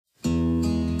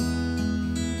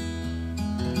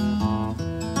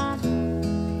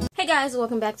Hey guys,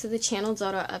 welcome back to the channel,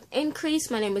 Daughter of Increase.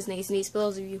 My name is Niece. For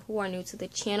those of you who are new to the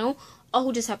channel or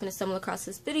who just happen to stumble across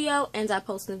this video, and I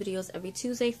post new videos every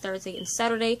Tuesday, Thursday, and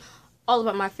Saturday, all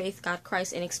about my faith, God,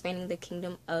 Christ, and expanding the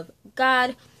kingdom of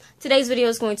God. Today's video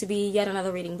is going to be yet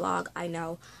another reading vlog. I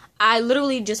know. I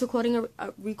literally just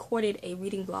recorded a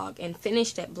reading vlog and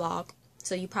finished that vlog.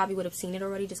 So you probably would have seen it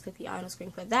already. Just click the eye on the screen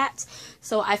for that.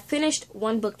 So I finished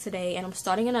one book today, and I'm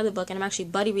starting another book, and I'm actually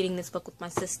buddy reading this book with my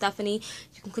sis Stephanie.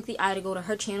 You can click the eye to go to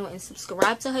her channel and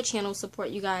subscribe to her channel.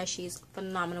 Support you guys. She's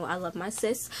phenomenal. I love my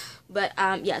sis. But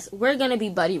yes, we're gonna be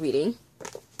buddy reading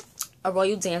A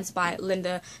Royal Dance by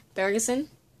Linda Fergerson.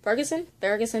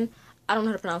 Fergerson. I don't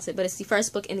know how to pronounce it, but it's the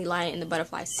first book in the Lion and the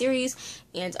Butterfly series,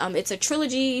 and it's a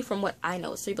trilogy from what I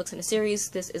know. It's 3 books in the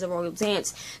series. This is A Royal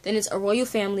Dance, then it's A Royal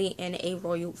Family, and A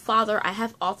Royal Father. I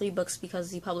have all 3 books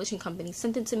because the publishing company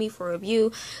sent it to me for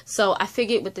review, so I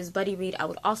figured with this buddy read, I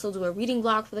would also do a reading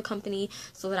vlog for the company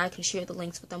so that I can share the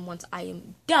links with them once I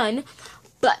am done.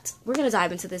 But we're going to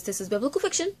dive into this. This is biblical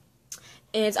fiction,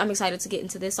 and I'm excited to get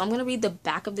into this. So I'm going to read the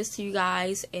back of this to you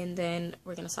guys, and then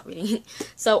we're going to start reading.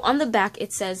 So on the back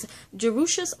it says,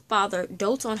 Jerusha's father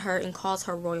dotes on her and calls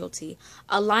her royalty,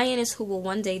 a lioness who will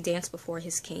one day dance before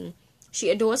his king. She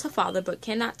adores her father but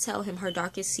cannot tell him her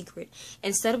darkest secret.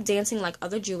 Instead of dancing like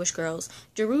other Jewish girls,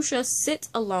 Jerusha sits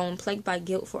alone, plagued by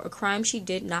guilt for a crime she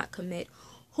did not commit.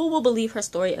 Who will believe her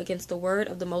story against the word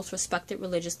of the most respected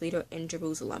religious leader in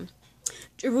Jerusalem?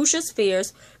 Jerusha's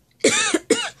fears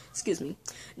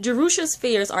Jerusha's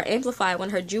fears are amplified when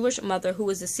her Jewish mother, who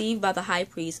was deceived by the high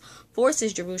priest,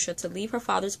 forces Jerusha to leave her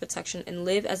father's protection and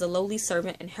live as a lowly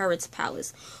servant in Herod's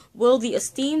palace. Will the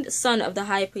esteemed son of the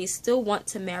high priest still want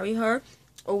to marry her,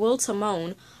 or will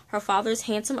Timon, her father's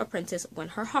handsome apprentice, win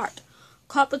her heart?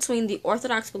 Caught between the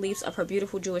orthodox beliefs of her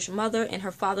beautiful Jewish mother and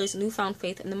her father's newfound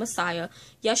faith in the Messiah,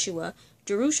 Yeshua,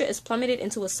 Jerusha is plummeted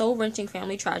into a soul-wrenching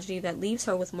family tragedy that leaves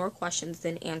her with more questions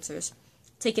than answers.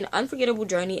 Take an unforgettable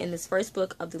journey in this first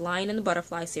book of the Lion and the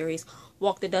Butterfly series,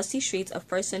 walk the dusty streets of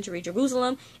first-century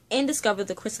Jerusalem, and discover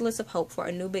the chrysalis of hope for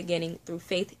a new beginning through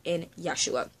faith in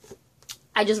Yeshua.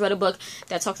 I just read a book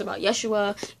that talks about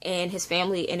Yeshua and his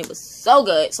family, and it was so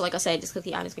good. So like I said, just click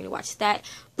the eye on the screen to watch that.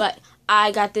 But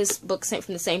I got this book sent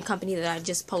from the same company that I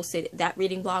just posted that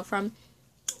reading blog from.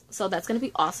 So that's going to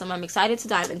be awesome. I'm excited to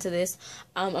dive into this.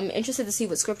 I'm interested to see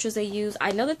what scriptures they use.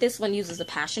 I know that this one uses the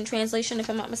Passion Translation, if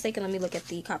I'm not mistaken. Let me look at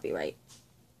the copyright.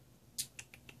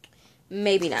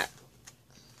 Maybe not.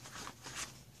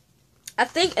 I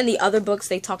think in the other books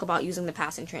they talk about using the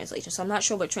Passion Translation. So I'm not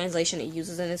sure what translation it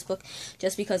uses in this book,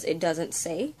 just because it doesn't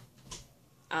say.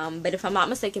 But if I'm not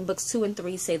mistaken, books 2 and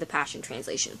 3 say the Passion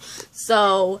Translation.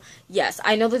 So, yes,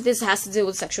 I know that this has to do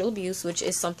with sexual abuse, which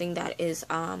is something that is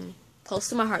close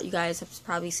to my heart. You guys have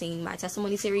probably seen my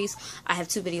testimony series. I have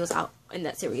 2 videos out in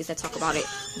that series that talk about it.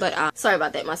 But sorry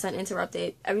about that. My son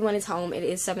interrupted. Everyone is home. It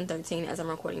is 7:13 as I'm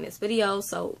recording this video.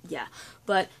 So yeah.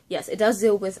 But yes, it does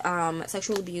deal with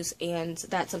sexual abuse, and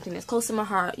that's something that's close to my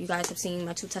heart. You guys have seen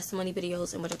my 2 testimony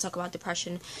videos in which I talk about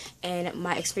depression and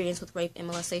my experience with rape and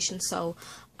molestation. So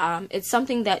it's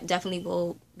something that definitely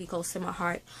will be close to my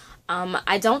heart.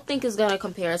 I don't think it's gonna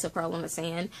compare to Pearl in the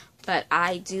Sand, but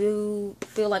I do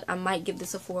feel like I might give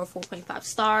this a 4.5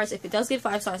 stars. If it does get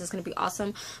 5 stars, it's going to be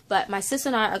awesome. But my sis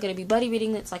and I are going to be buddy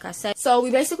reading this, like I said. So we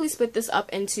basically split this up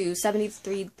into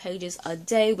 73 pages a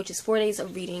day, which is 4 days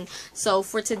of reading. So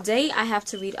for today, I have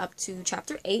to read up to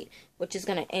chapter 8, which is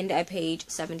going to end at page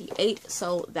 78.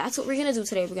 So that's what we're going to do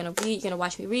today. We're going to read, you're going to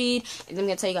watch me read, and then I'm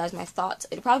going to tell you guys my thoughts.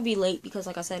 It'll probably be late because,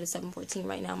 like I said, it's 7:14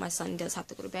 right now. My son does have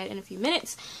to go to bed in a few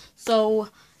minutes. So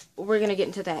we're going to get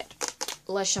into that.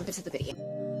 Let's jump into the video.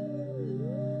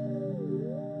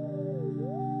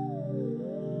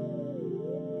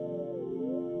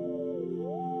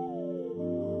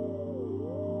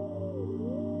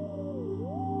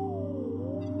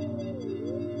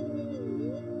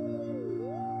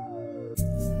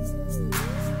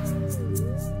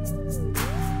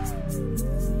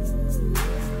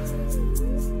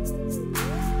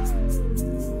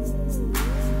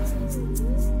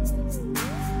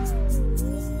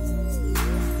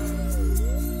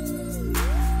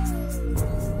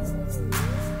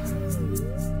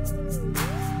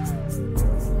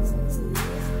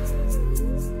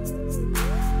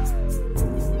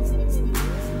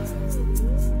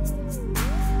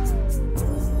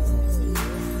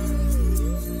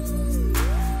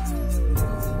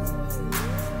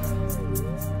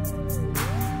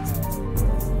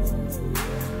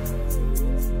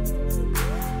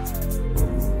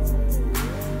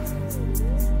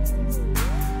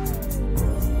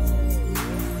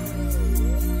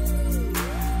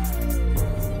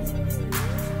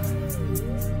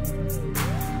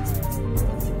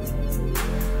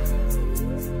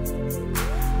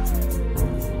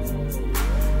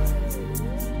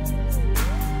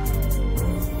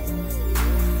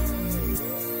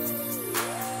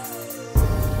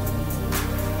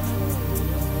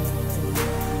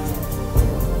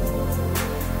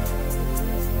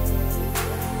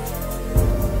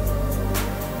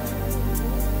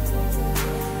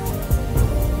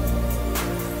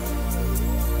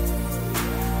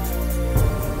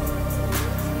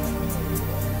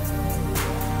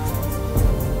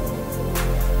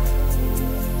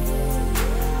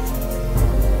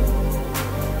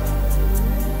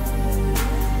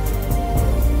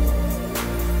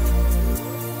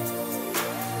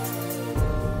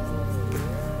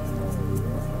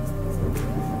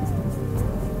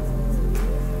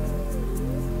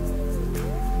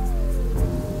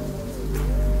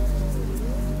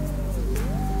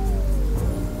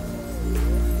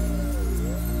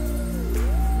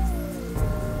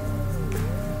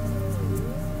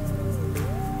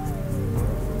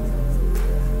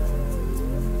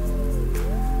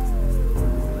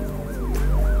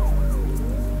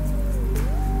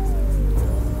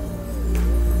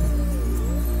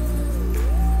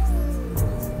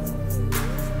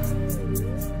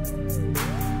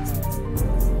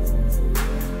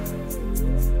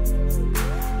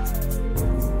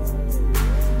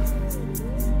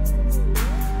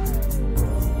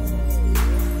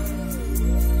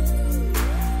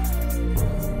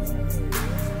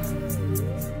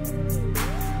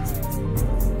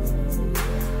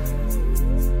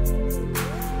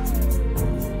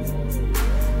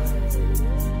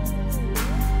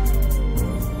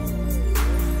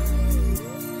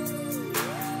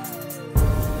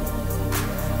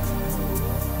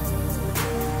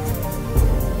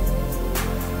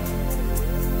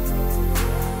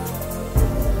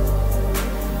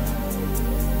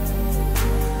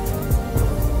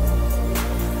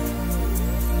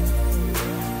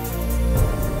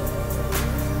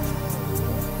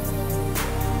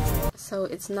 So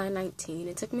it's 9:19.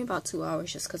 It took me about 2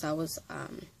 hours just because I was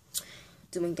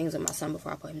doing things with my son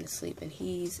before I put him to sleep, and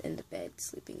he's in the bed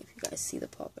sleeping. If you guys see the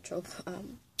Paw Patrol,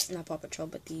 not Paw Patrol,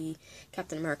 but the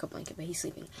Captain America blanket, but he's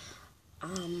sleeping.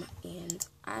 And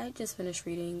I just finished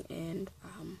reading, and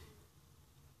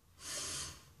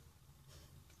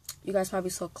you guys probably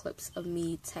saw clips of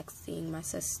me texting my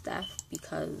sis Steph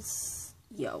because,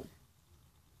 yo,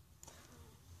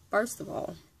 first of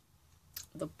all,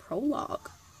 the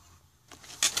prologue.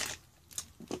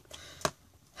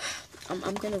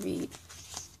 I'm gonna read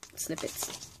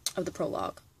snippets of the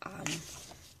prologue.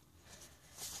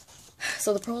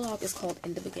 So the prologue is called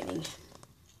In the Beginning.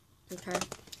 Okay?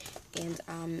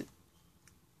 And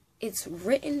it's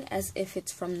written as if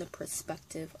it's from the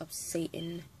perspective of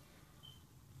Satan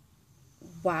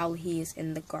while he is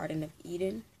in the Garden of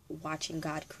Eden watching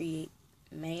God create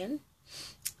man.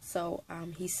 So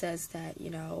he says that, you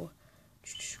know,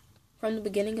 from the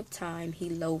beginning of time he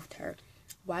loathed her.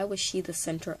 Why was she the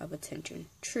center of attention?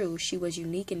 True, she was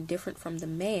unique and different from the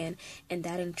man, and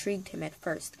that intrigued him at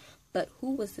first. But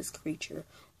who was this creature?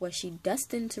 Was she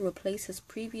destined to replace his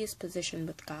previous position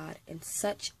with God in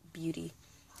such beauty?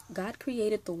 God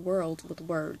created the world with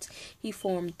words. He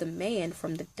formed the man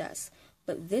from the dust.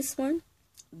 But this one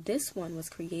was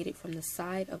created from the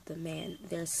side of the man.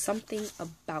 There's something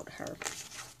about her.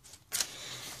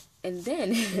 And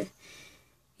then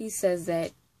he says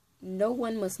that no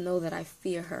one must know that I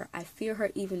fear her. I fear her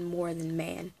even more than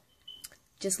man.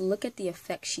 Just look at the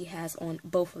effect she has on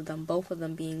both of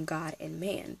them being God and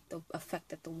man, the effect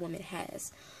that the woman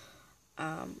has.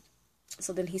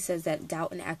 So then he says that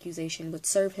doubt and accusation would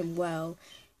serve him well,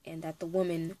 and that the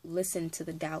woman listened to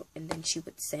the doubt and then she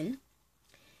would sin.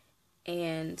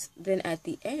 And then at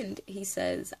the end, he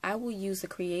says, I will use the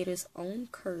Creator's own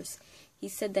curse. He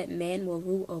said that man will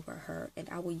rule over her, and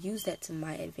I will use that to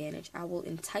my advantage. I will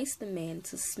entice the man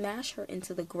to smash her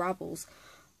into the grovels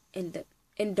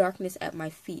in darkness at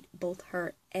my feet, both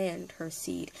her and her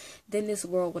seed. Then this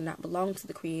world will not belong to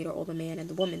the Creator or the man and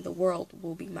the woman. The world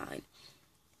will be mine.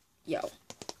 Yo,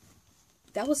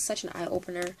 that was such an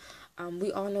eye-opener.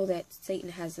 We all know that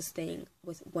Satan has this thing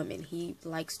with women. He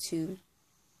likes to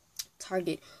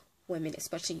target women,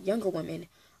 especially younger women,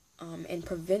 and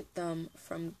prevent them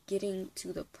from getting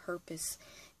to the purpose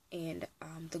and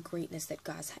the greatness that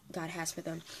God has for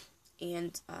them.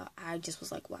 And I just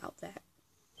was like, wow,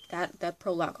 that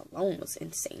prologue alone was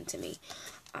insane to me.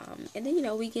 And then, you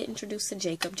know, we get introduced to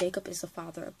Jacob. Jacob is the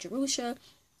father of Jerusha,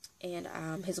 and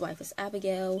his wife is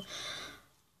Abigail.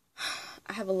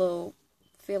 I have a little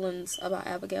feelings about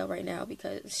Abigail right now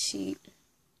because she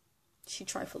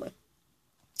trifling.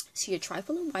 She's a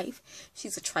trifling wife.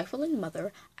 She's a trifling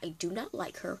mother. I do not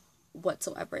like her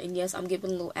whatsoever. And yes, I'm giving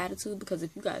a little attitude because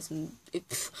if you guys,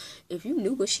 if you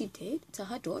knew what she did to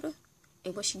her daughter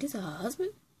and what she did to her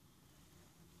husband.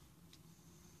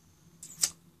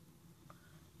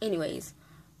 Anyways,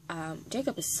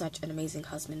 Jacob is such an amazing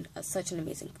husband, such an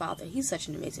amazing father. He's such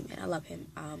an amazing man. I love him.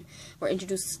 We're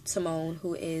introduced to Simone,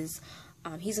 who is,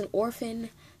 he's an orphan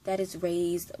that is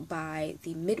raised by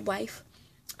the midwife.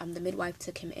 The midwife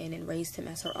took him in and raised him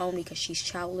as her own because she's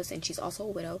childless and she's also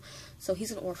a widow. So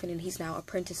he's an orphan and he's now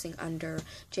apprenticing under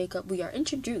Jacob. We are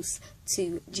introduced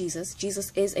to Jesus.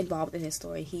 Jesus is involved in this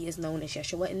story. He is known as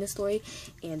Yeshua in this story.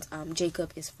 And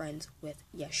Jacob is friends with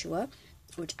Yeshua,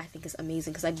 which I think is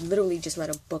amazing because I literally just read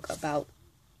a book about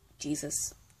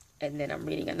Jesus. And then I'm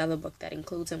reading another book that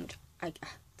includes him, which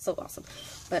so awesome.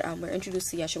 But we're introduced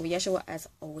to Yeshua. Yeshua, as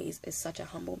always, is such a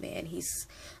humble man. He's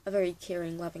a very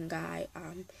caring, loving guy.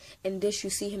 In this, you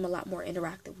see him a lot more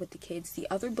interactive with the kids. The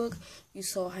other book, you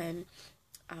saw him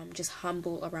just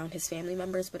humble around his family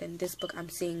members. But in this book, I'm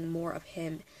seeing more of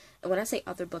him. And when I say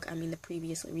other book, I mean the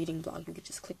previous reading blog. You could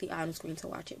just click the eye on the screen to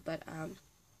watch it. But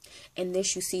in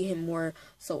this, you see him more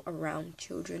so around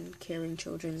children, caring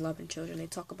children, loving children. They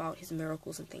talk about his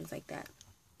miracles and things like that.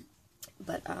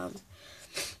 But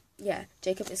yeah,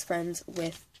 Jacob is friends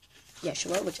with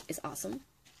Yeshua, which is awesome.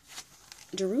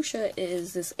 Jerusha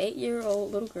is this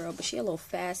 8-year-old little girl, but she a little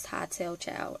fast, high-tailed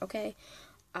child, okay?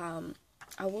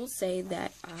 I will say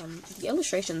that the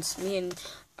illustrations, me and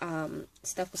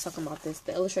Steph was talking about this,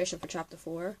 the illustration for chapter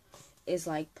 4 is,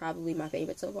 like, probably my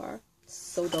favorite so far.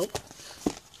 So dope.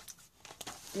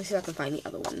 Let me see if I can find the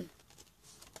other one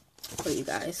for you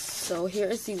guys. So here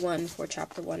is the one for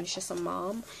chapter 1. It's just a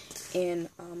mom and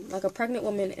like a pregnant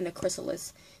woman and a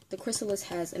chrysalis. The chrysalis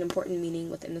has an important meaning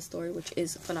within the story, which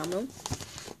is phenomenal.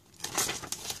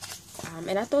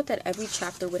 And I thought that every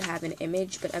chapter would have an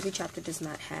image, but every chapter does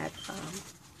not have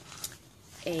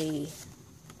a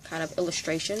kind of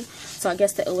illustration. So I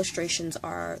guess the illustrations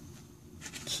are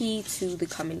key to the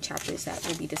coming chapters that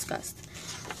will be discussed.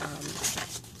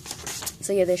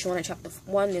 So yeah, there's one in chapter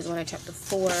 1, there's one in chapter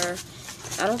 4.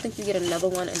 I don't think you get another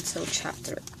one until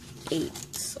chapter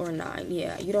 8 or 9.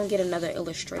 Yeah, you don't get another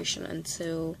illustration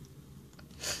until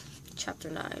chapter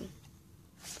 9,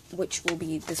 which will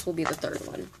be, this will be the third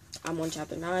one. I'm on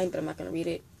chapter 9, but I'm not going to read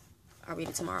it. I'll read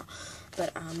it tomorrow.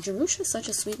 But Jerusha is such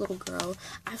a sweet little girl.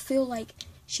 I feel like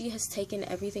she has taken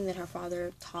everything that her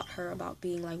father taught her about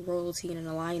being like royalty and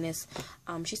a lioness.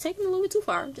 She's taken it a little bit too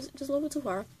far, just a little bit too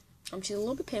far. She's a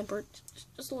little bit pampered,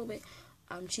 just a little bit.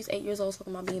 She's 8 years old,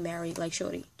 talking about being married. Like,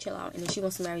 shorty, chill out. And then she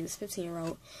wants to marry this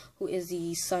 15-year-old who is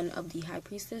the son of the high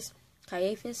priestess,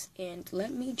 Caiaphas. And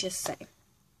let me just say,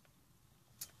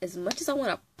 as much as I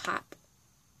want to pop,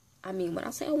 I mean, when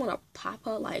I say I want to pop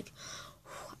her, like,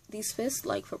 these fists,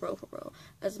 like, for real,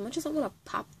 as much as I want to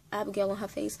pop Abigail on her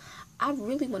face, I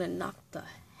really want to knock the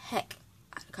heck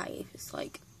out of Caiaphas.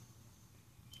 Like,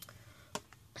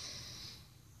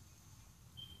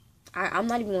 I'm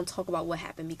not even going to talk about what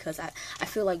happened, because I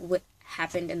feel like what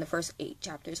happened in the first 8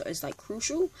 chapters is like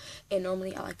crucial, and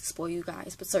normally I like to spoil you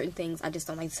guys, but certain things I just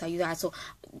don't like to tell you guys. So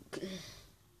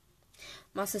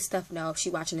my sister Steph knows, if she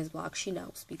watching this vlog, she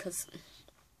knows, because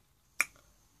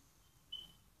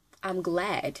I'm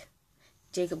glad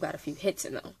Jacob got a few hits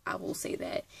in though, I will say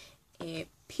that. And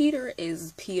Peter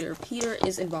is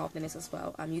involved in this as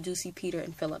well. You do see Peter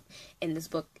and Philip in this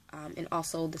book, and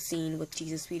also the scene with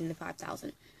Jesus feeding the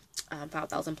 5,000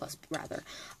 plus rather,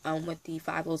 with the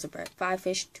 5 loaves of bread, 5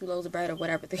 fish, 2 loaves of bread, or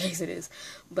whatever the case it is.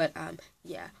 But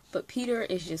yeah, but Peter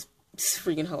is just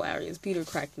freaking hilarious. Peter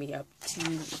cracked me up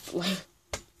too. Like,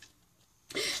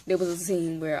 there was a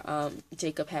scene where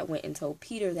Jacob had went and told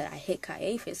Peter that I hit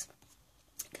Caiaphas.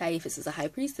 Caiaphas is a high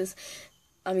priestess.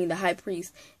 I mean, the high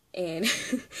priest. And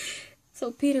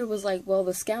so Peter was like, well,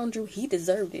 the scoundrel, he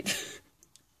deserved it.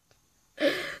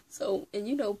 So, and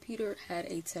you know, Peter had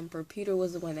a temper. Peter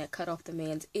was the one that cut off the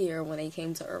man's ear when they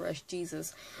came to arrest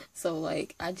Jesus. So,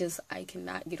 like, I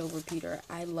cannot get over Peter.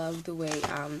 I love the way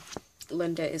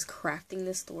Linda is crafting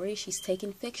this story. She's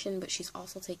taking fiction, but she's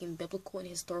also taking biblical and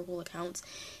historical accounts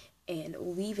and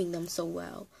weaving them so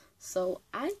well. So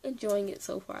I'm enjoying it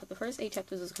so far. The first 8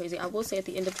 chapters is crazy. I will say at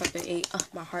the end of chapter 8,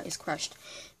 my heart is crushed,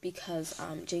 because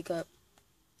Jacob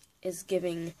is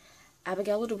giving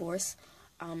Abigail a divorce.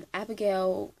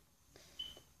 Abigail,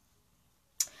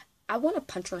 I want to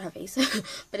punch her in her face,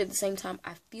 but at the same time,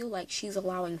 I feel like she's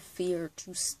allowing fear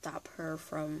to stop her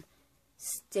from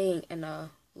staying in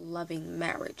a loving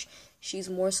marriage. She's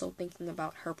more so thinking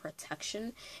about her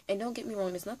protection. And don't get me wrong,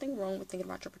 there's nothing wrong with thinking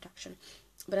about your protection,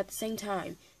 but at the same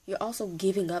time, you're also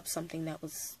giving up something that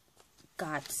was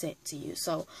God sent to you.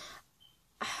 So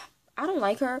I don't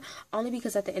like her, only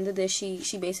because at the end of this,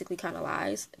 she basically kind of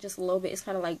lies just a little bit. It's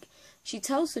kind of like she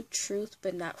tells the truth,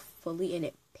 but not fully, and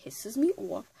it pisses me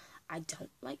off. I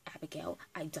don't like Abigail.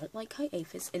 I don't like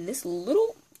Caiaphas. And this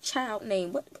little child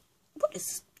named, what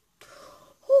is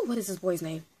this boy's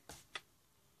name?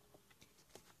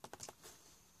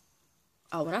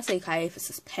 Oh, when I say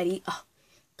Caiaphas is petty,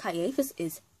 Caiaphas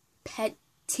is petty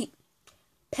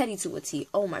to a T.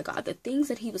 Oh my God, the things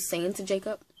that he was saying to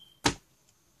Jacob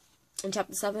in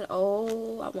chapter 7.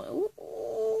 Oh,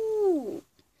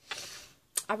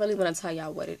 I really want to tell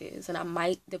y'all what it is, and I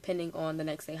might, depending on the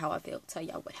next day how I feel, tell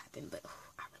y'all what happened. But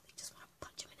I really just want to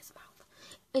punch him in his mouth.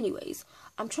 Anyways,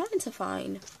 I'm trying to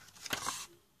find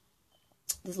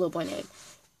this little boy named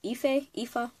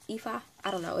Ifa.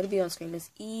 I don't know. It'll be on screen. It's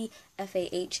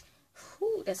E-F-A-H.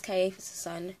 That's Caiaphas'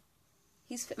 son.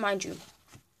 He's, mind you,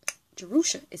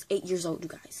 Jerusha is 8 years old, you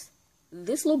guys.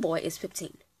 This little boy is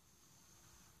 15.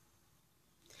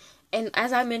 And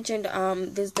as I mentioned,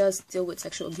 this does deal with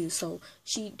sexual abuse, so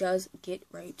she does get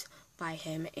raped by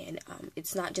him, and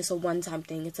it's not just a one-time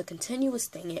thing, it's a continuous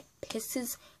thing. It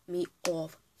pisses me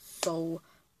off so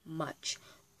much.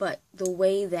 But the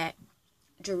way that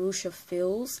Jerusha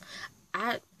feels,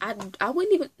 I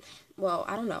wouldn't even, well,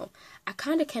 I don't know. I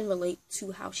kind of can relate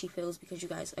to how she feels, because you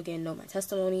guys, again, know my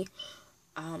testimony.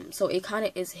 So it kind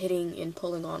of is hitting and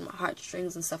pulling on my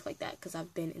heartstrings and stuff like that, because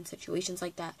I've been in situations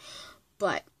like that.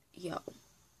 But yo,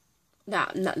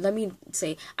 now let me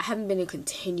say, I haven't been in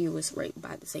continuous rape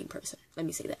by the same person. Let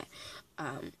me say that.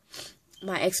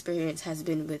 My experience has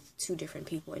been with 2 different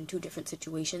people in 2 different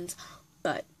situations,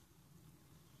 but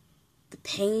the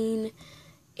pain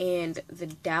and the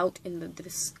doubt and the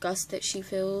disgust that she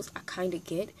feels, I kind of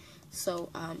get. So,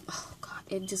 oh God,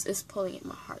 it just is pulling at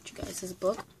my heart, you guys. This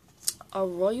book, A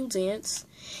Royal Dance,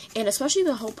 and especially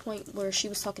the whole point where she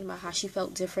was talking about how she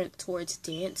felt different towards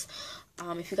dance.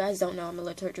 If you guys don't know, I'm a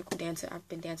liturgical dancer. I've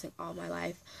been dancing all my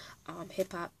life.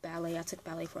 Hip-hop, ballet. I took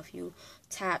ballet for a few.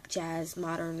 Tap, jazz,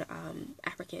 modern,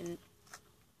 African.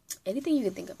 Anything you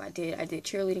can think of, I did. I did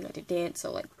cheerleading. I did dance.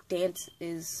 So, like, dance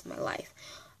is my life.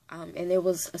 And there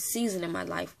was a season in my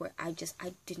life where I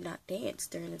did not dance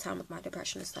during the time of my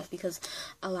depression and stuff because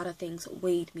a lot of things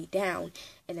weighed me down.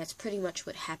 And that's pretty much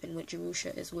what happened with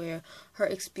Jerusha, is where her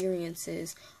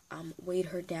experiences weighed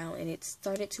her down, and it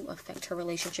started to affect her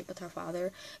relationship with her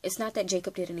father. It's not that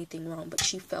Jacob did anything wrong, but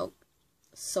she felt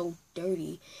so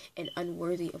dirty and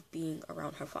unworthy of being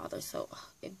around her father. So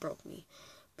it broke me.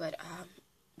 But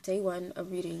day one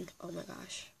of reading, oh my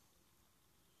gosh,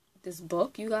 this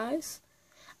book, you guys,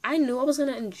 I knew I was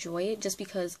going to enjoy it just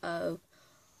because of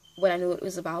what I knew it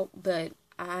was about, but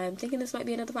I'm thinking this might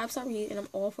be another 5-star read, and I'm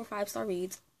all for 5-star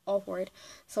reads, all for it.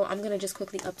 So I'm going to just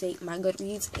quickly update my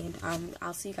Goodreads, and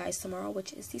I'll see you guys tomorrow,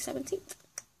 which is the 17th.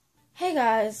 Hey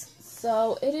guys,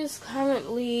 so it is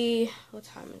currently, what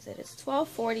time is it? It's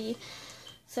 12:40,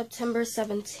 September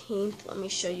 17th. Let me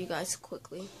show you guys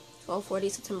quickly. 12:40,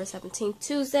 September 17th,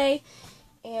 Tuesday,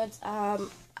 and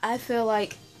I feel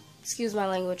like, excuse my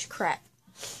language, crap.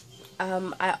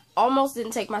 I almost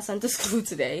didn't take my son to school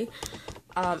today,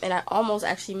 and I almost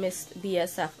actually missed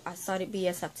BSF. I started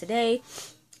BSF today,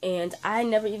 and I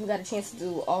never even got a chance to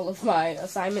do all of my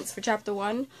assignments for Chapter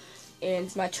 1,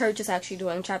 and my church is actually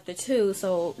doing Chapter 2,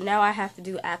 so now I have to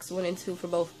do Acts 1 and 2 for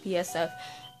both BSF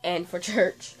and for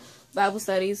church Bible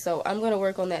studies, so I'm going to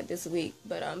work on that this week.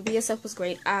 But BSF was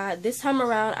great. This time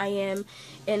around, I am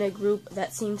in a group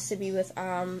that seems to be with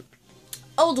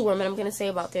older women. I'm going to say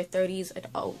about their 30s and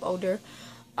older.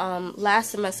 Last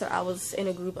semester, I was in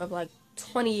a group of like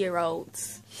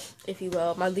 20-year-olds, if you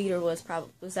will. My leader was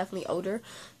definitely older,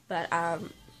 but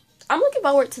I'm looking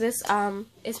forward to this.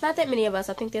 It's not that many of us.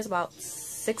 I think there's about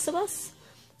 6 of us,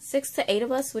 6 to 8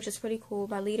 of us, which is pretty cool.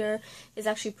 My leader is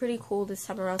actually pretty cool this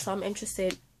time around, so I'm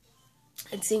interested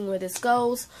in seeing where this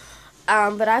goes.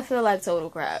 But I feel like total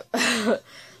crap.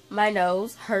 My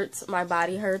nose hurts, my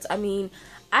body hurts. I mean,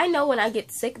 I know when I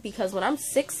get sick, because when I'm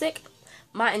sick,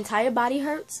 my entire body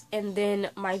hurts, and then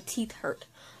my teeth hurt.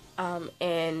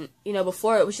 And, you know,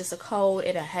 before it was just a cold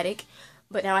and a headache,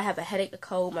 but now I have a headache, a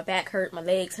cold, my back hurt, my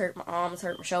legs hurt, my arms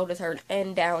hurt, my shoulders hurt,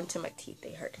 and down to my teeth,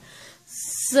 they hurt.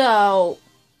 So,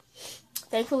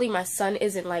 thankfully my son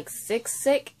isn't, like,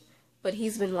 sick, but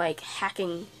he's been, like,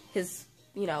 hacking his,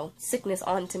 you know, sickness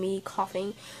onto me,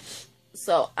 coughing.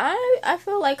 So, I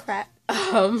feel like crap.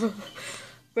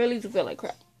 Really do feel like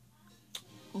crap.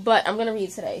 But I'm gonna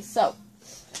read today. So,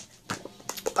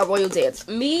 A Royal Dance.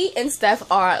 Me and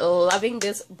Steph are loving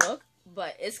this book,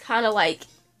 but it's kind of like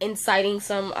inciting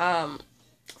some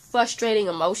frustrating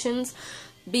emotions,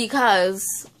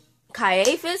 because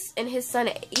Caiaphas and his son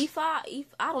I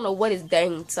don't know what his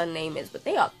dang son name is, but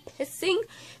they are pissing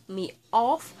me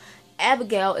off.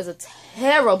 Abigail is a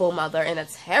terrible mother and a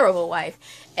terrible wife,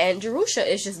 and Jerusha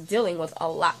is just dealing with a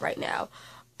lot right now.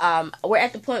 We're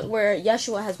at the point where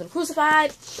Yeshua has been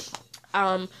crucified.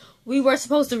 We were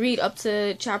supposed to read up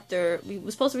to we were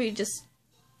supposed to read just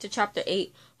to chapter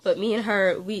 8, but me and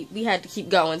her, we had to keep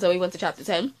going, so we went to chapter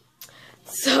 10.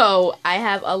 So, I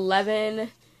have 11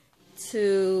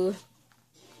 to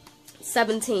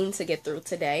 17 to get through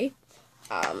today.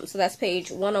 So that's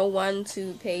page 101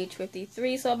 to page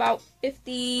 53, so about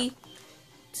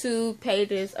 52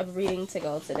 pages of reading to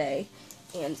go today.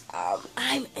 And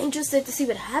I'm interested to see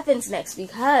what happens next,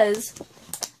 because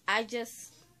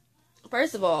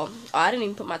first of all, I didn't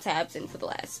even put my tabs in for the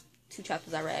last 2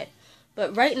 chapters I read.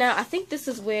 But right now, I think this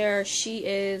is where she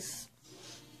is.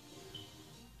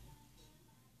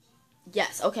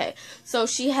 Yes, okay. So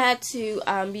she had to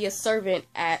be a servant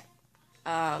at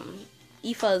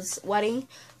Aoif's wedding,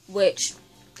 which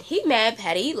he mad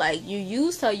petty. Like, you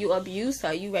used her, you abused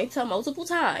her, you raped her multiple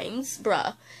times,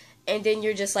 bruh. And then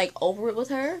you're just, like, over it with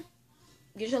her.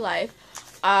 Get your life.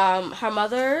 Her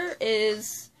mother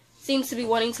seems to be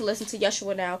wanting to listen to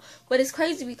Yeshua now. But it's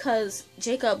crazy because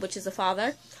Jacob, which is the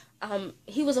father,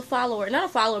 he was a follower. Not a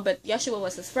follower, but Yeshua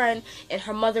was his friend. And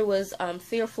her mother was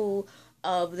fearful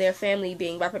of their family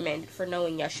being reprimanded for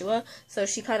knowing Yeshua. So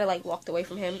she kind of, like, walked away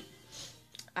from him.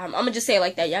 I'm going to just say it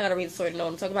like that. Y'all got to read the story to know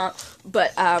what I'm talking about.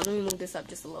 But let me move this up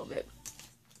just a little bit.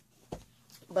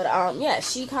 But, yeah,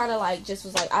 she kind of, like, just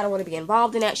was like, I don't want to be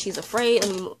involved in that. She's afraid.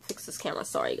 Let me fix this camera.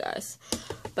 Sorry, guys.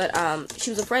 But, she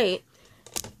was afraid.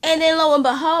 And then, lo and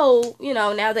behold, you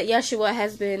know, now that Yeshua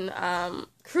has been,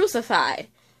 crucified,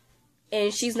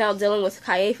 and she's now dealing with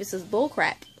Caiaphas'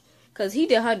 bullcrap, because he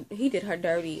did her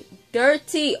dirty.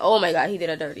 Oh, my God, he did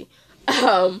her dirty.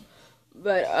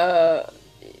 But,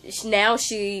 now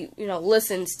she, you know,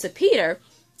 listens to Peter,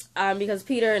 because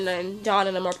Peter and then John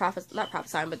and them are not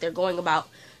prophesying, but they're going about,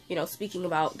 speaking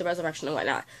about the resurrection and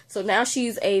whatnot. So now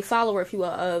she's a follower, if you will,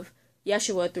 of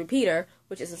Yeshua through Peter,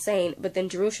 which is insane. But then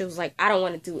Jerusha was like, I don't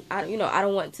want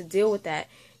to deal with that.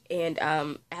 And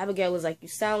Abigail was like, you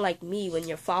sound like me when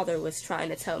your father was trying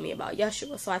to tell me about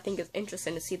Yeshua. So I think it's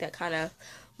interesting to see that kind of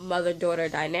mother-daughter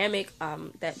dynamic,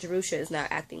 that Jerusha is now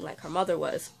acting like her mother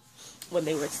was when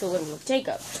they were still living with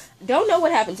Jacob. Don't know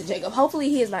what happened to Jacob. Hopefully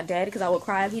he is not dead, because I would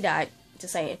cry if he died.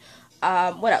 Just saying.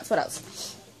 What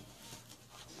else?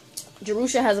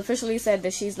 Jerusha has officially said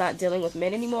that she's not dealing with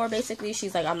men anymore, basically.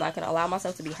 She's like, I'm not going to allow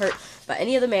myself to be hurt by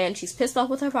any other man. She's pissed off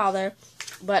with her father.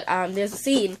 But there's a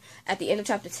scene at the end of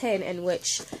chapter 10 in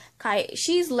which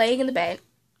she's laying in the bed,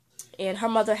 and her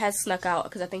mother has snuck out,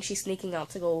 because I think she's sneaking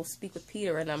out to go speak with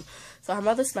Peter and them. So her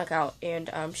mother snuck out, and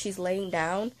she's laying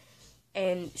down,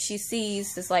 and she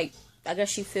sees this, like, I guess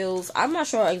she feels, I'm not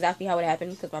sure exactly how it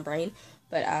happened, because my brain,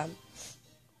 but,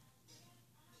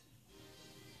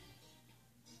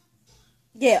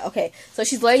 yeah, okay. So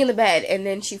she's laying in the bed, and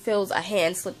then she feels a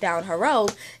hand slip down her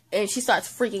robe, and she starts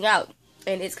freaking out.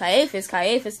 And it's Caiaphas.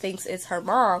 Caiaphas thinks it's her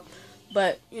mom,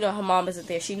 but, her mom isn't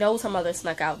there. She knows her mother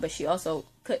snuck out, but she also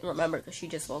couldn't remember because she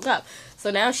just woke up. So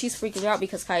now she's freaking out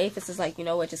because Caiaphas is like, you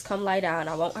know what, just come lie down.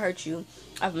 I won't hurt you.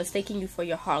 I've mistaken you for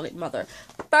your harlot mother.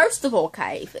 First of all,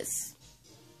 Caiaphas,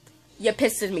 you're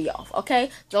pissing me off, okay?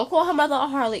 Don't call her mother a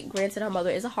harlot. Granted, her mother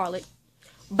is a harlot,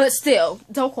 but still,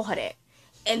 don't call her that.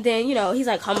 And then, he's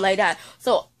like, come lay down.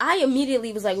 So I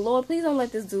immediately was like, Lord, please don't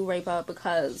let this dude rape her,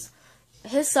 because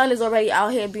his son is already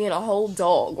out here being a whole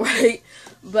dog, right?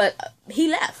 But he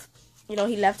left. He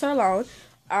left her alone.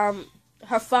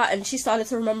 Her father, and she started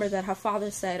to remember that her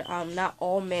father said, not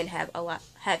all men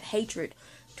have hatred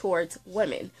towards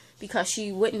women, because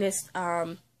she witnessed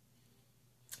a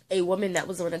woman that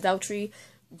was on adultery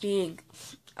being,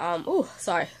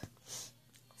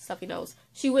 stuffy nose.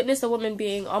 She witnessed a woman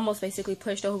being almost basically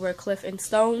pushed over a cliff and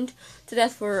stoned to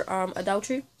death for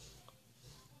adultery.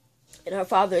 And her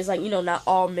father is like, not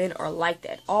all men are like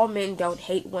that. All men don't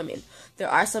hate women. There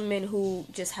are some men who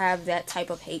just have that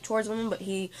type of hate towards women, but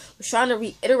he was trying to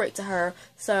reiterate to her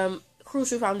some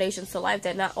crucial foundations to life,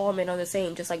 that not all men are the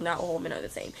same, just like not all women are the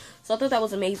same. So I thought that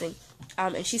was amazing.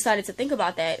 And she started to think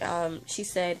about that. She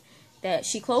said that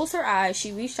she closed her eyes,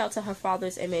 she reached out to her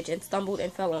father's image, and stumbled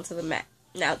and fell onto the mat.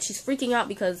 Now, she's freaking out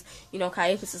because,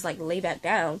 Caiaphas is like, lay back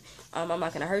down. I'm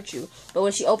not going to hurt you. But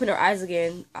when she opened her eyes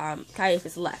again,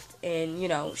 Caiaphas left. And,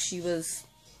 she was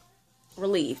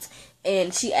relieved.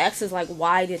 And she asks us, like,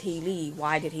 why did he leave?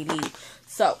 Why did he leave?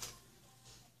 So,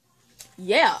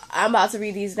 yeah, I'm about to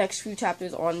read these next few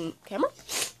chapters on camera.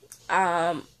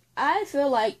 I feel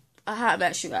like a hot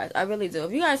mess, you guys. I really do.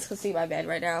 If you guys can see my bed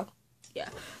right now, yeah.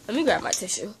 Let me grab my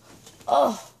tissue.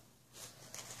 Oh.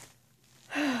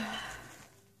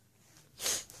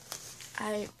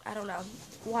 I don't know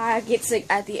why I get sick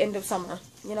at the end of summer,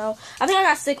 I think I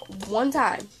got sick one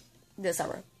time this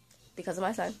summer because of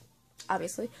my son,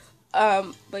 obviously.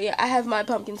 But yeah, I have my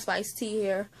pumpkin spice tea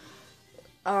here.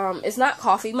 It's not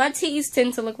coffee. My teas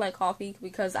tend to look like coffee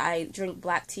because I drink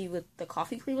black tea with the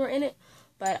coffee creamer in it.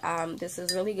 But this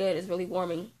is really good. It's really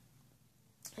warming,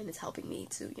 and it's helping me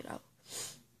to,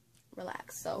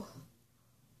 relax. So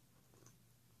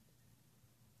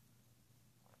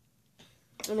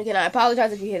and again, I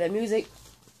apologize if you hear the music.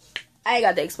 I ain't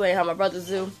got to explain how my brothers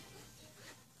do.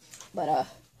 But,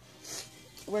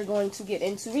 we're going to get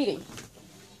into reading.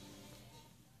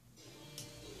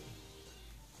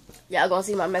 Y'all gonna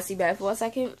see my messy bag for a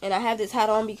second. And I have this hat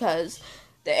on because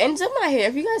the ends of my hair,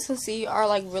 if you guys can see, are,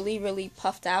 like, really, really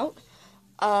puffed out.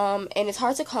 And it's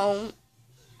hard to comb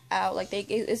out. Like,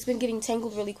 it's been getting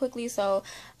tangled really quickly. So,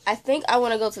 I think I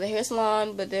want to go to the hair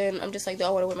salon. But then I'm just like, do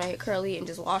I want to wear my hair curly and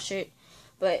just wash it?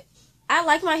 But I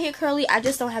like my hair curly. I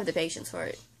just don't have the patience for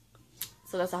it.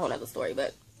 So that's a whole other story.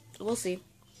 But we'll see.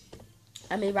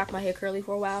 I may rock my hair curly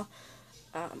for a while.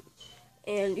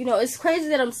 And, it's crazy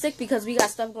that I'm sick because we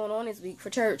got stuff going on this week for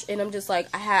church. And I'm just like,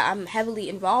 I'm heavily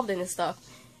involved in this stuff.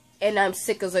 And I'm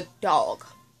sick as a dog.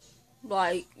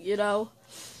 Like,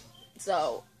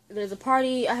 So, there's a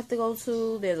party I have to go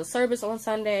to. There's a service on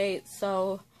Sunday.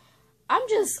 So,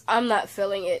 I'm not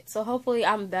feeling it. So hopefully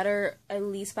I'm better at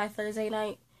least by Thursday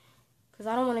night. Because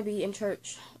I don't want to be in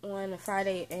church on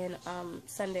Friday and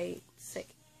Sunday sick.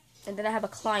 And then I have a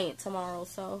client tomorrow.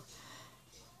 So,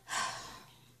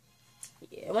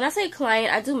 yeah. When I say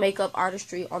client, I do makeup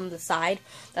artistry on the side.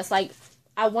 That's like,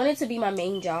 I want it to be my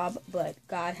main job. But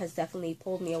God has definitely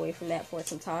pulled me away from that for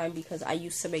some time. Because I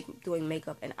used to doing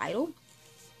makeup an idol.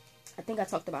 I think I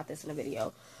talked about this in a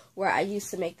video where I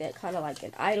used to make that kind of like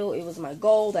an idol. It was my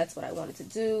goal. That's what I wanted to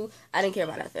do. I didn't care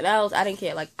about nothing else. I didn't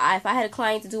care. Like, if I had a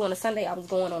client to do on a Sunday, I was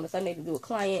going on a Sunday to do a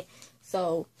client.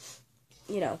 So,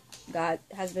 you know, God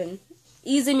has been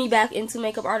easing me back into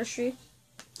makeup artistry.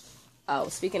 Oh,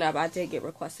 speaking of, I did get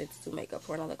requested to do makeup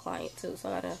for another client too. So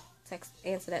I gotta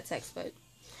answer that text, but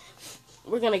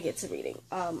we're gonna get to reading.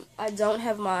 I don't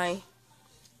have my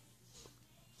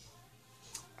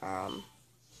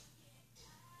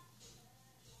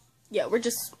yeah, we're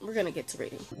gonna get to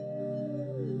reading.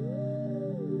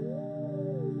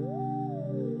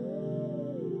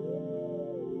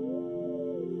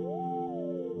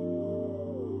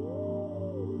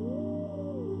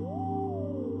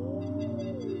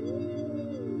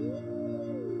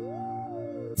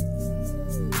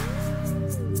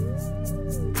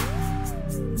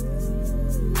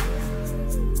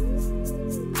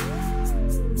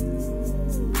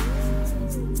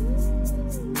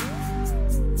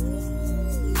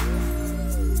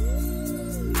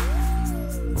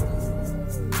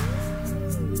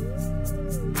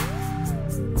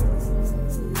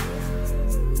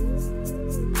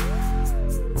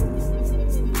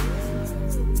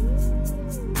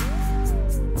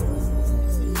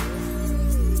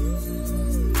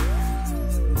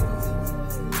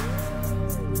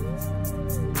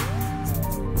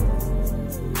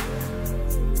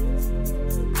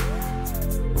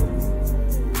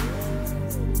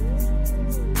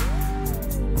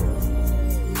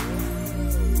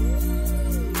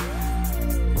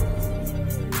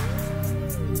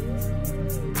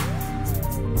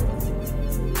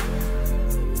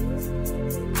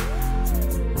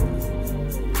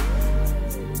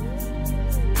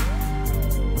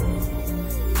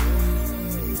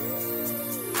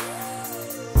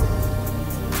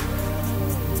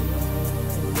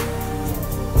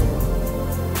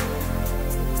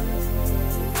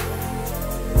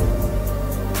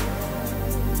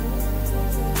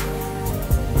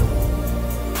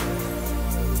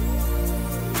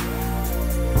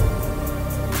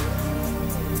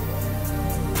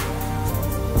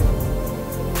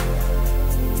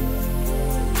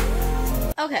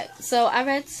 Okay, so I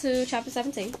read to chapter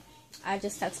 17. I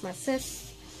just texted my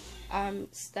sis,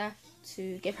 Steph,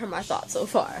 to give her my thoughts so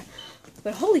far.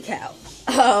 But holy cow,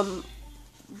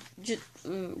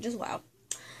 just wow.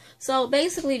 So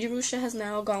basically, Jerusha has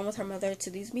now gone with her mother to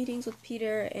these meetings with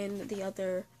Peter and the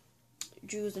other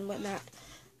Jews and whatnot.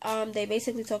 They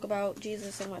basically talk about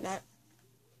Jesus and whatnot.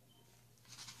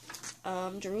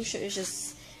 Jerusha is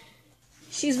just,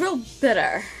 she's real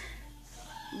bitter.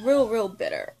 Real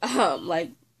bitter.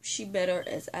 Like, she bitter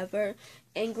as ever.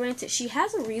 And granted, she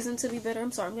has a reason to be bitter.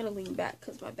 I'm sorry, I'm gonna lean back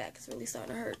because my back is really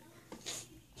starting to hurt.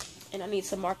 And I need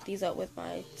to mark these up with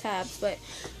my tabs. But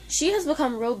she has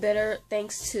become real bitter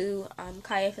thanks to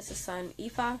Caiaphas' son,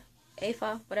 Apha,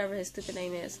 whatever his stupid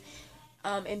name is.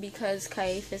 And because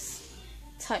Caiaphas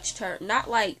touched her, not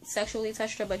like sexually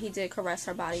touched her, but he did caress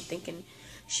her body thinking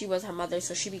she was her mother,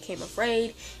 so she became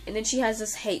afraid. And then she has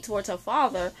this hate towards her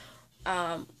father,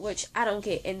 which I don't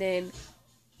get. And then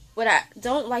what I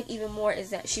don't like even more is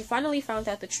that she finally found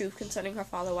out the truth concerning her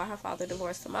father, why her father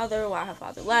divorced her mother, why her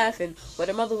father left, and what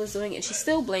her mother was doing, and she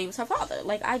still blames her father.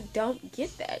 Like, I don't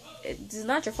get that. It's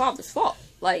not your father's fault.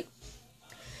 Like,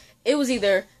 it was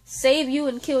either save you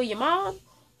and kill your mom,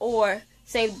 or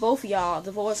save both of y'all,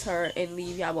 divorce her, and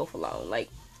leave y'all both alone. Like,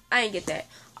 I ain't get that.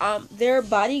 Their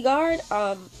bodyguard,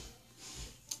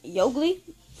 Yogli,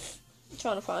 I'm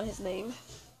trying to find his name.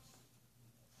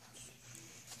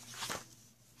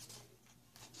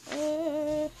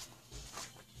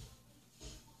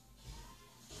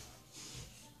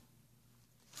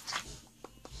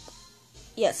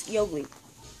 Yes, Yogli.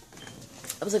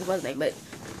 I was looking for his name, but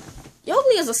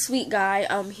Yogli is a sweet guy.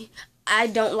 I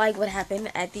don't like what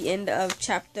happened at the end of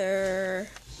chapter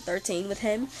 13 with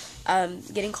him,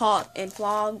 getting caught and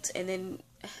flogged, and then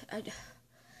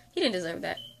he didn't deserve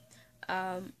that.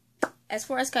 As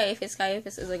far as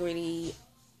Caiaphas is a really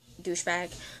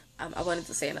douchebag. I wanted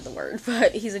to say another word,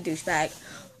 but he's a douchebag.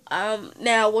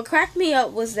 Now, what cracked me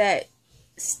up was that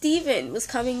Stephen was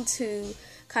coming to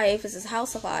Caiaphas'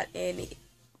 house a lot, and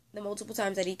the multiple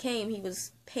times that he came, he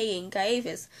was paying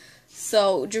Caiaphas.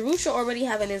 So, Jerusha already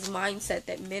having this mindset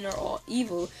that men are all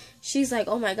evil, she's like,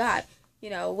 oh my god, you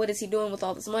know, what is he doing with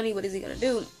all this money? What is he going to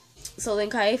do? So then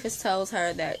Caiaphas tells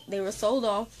her that they were sold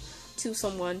off to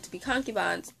someone to be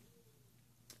concubines.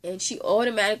 And she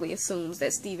automatically assumes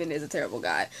that Stephen is a terrible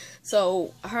guy.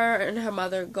 So her and her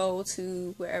mother go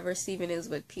to wherever Stephen is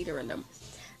with Peter and them.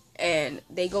 And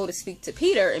they go to speak to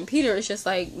Peter. And Peter is just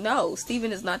like, no,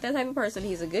 Stephen is not that type of person.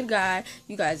 He's a good guy.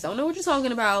 You guys don't know what you're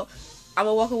talking about. I'm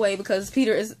gonna walk away because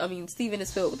Stephen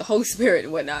is filled with the Holy Spirit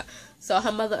and whatnot. So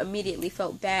her mother immediately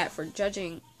felt bad for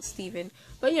judging Stephen.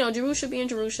 But, you know, Jerusha being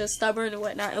Jerusha, stubborn and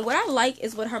whatnot. And what I like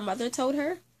is what her mother told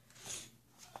her.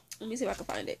 Let me see if I can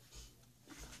find it.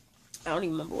 I don't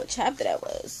even remember what chapter that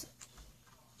was.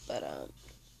 But,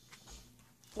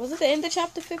 was it the end of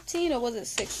chapter 15 or was it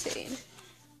 16?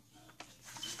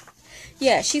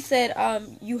 Yeah, she said,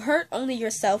 you hurt only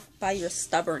yourself by your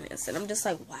stubbornness. And I'm just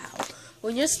like, wow.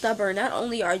 When you're stubborn, not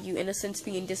only are you, in a sense,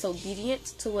 being disobedient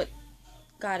to what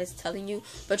God is telling you,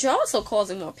 but you're also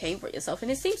causing more pain for yourself.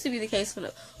 And it seems to be the case when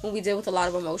we deal with a lot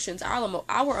of emotions.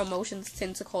 Our emotions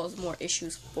tend to cause more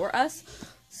issues for us.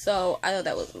 So, I thought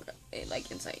that was, like,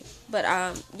 insane. But,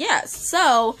 yeah,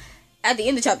 so, at the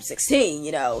end of chapter 16,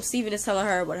 you know, Stephen is telling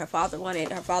her what her father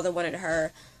wanted. Her father wanted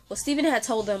her, well, Stephen had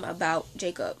told them about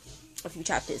Jacob a few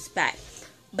chapters back.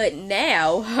 But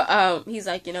now, he's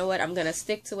like, you know what, I'm going to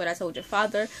stick to what I told your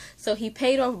father. So he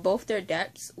paid off both their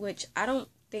debts, which I don't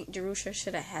think Jerusha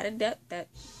should have had a debt.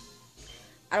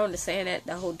 I don't understand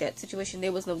that whole debt situation.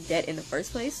 There was no debt in the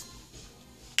first place.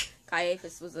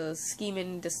 Caiaphas was a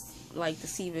scheming,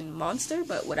 deceiving monster,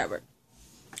 but whatever.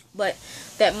 But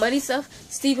that money stuff,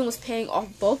 Stephen was paying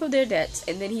off both of their debts,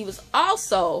 and then he was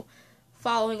also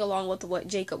following along with what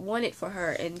Jacob wanted for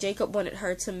her, and Jacob wanted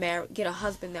her to get a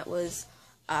husband that was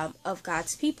of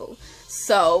God's people.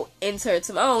 So enter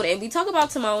Timon, and we talk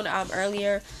about Timon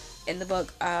earlier in the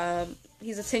book.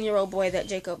 He's a 10-year-old boy that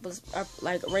Jacob was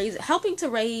helping to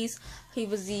raise. He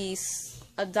was the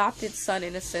adopted son,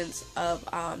 in a sense, of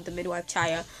the midwife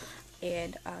Chaya.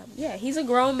 And yeah, he's a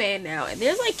grown man now, and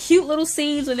there's like cute little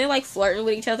scenes when they're like flirting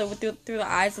with each other through the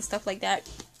eyes and stuff like that.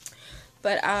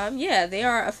 But yeah, they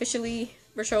are officially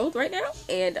betrothed right now,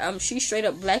 and she straight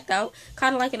up blacked out,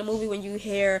 kind of like in a movie when you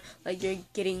hear like you're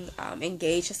getting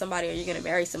engaged to somebody or you're gonna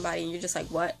marry somebody and you're just like,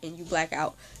 what, and you black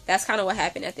out. That's kind of what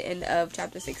happened at the end of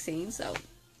chapter 16. So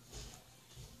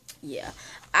yeah,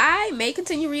 I may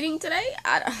continue reading today.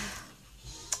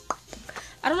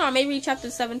 I don't know, I may read chapter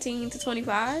 17 to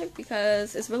 25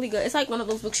 because it's really good. It's like one of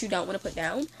those books you don't want to put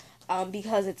down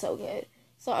because it's so good.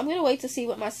 So I'm going to wait to see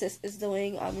what my sis is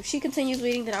doing. If she continues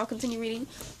reading, then I'll continue reading.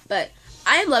 But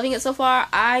I am loving it so far.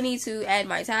 I need to add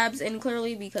my tabs in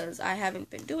clearly because I haven't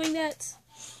been doing that.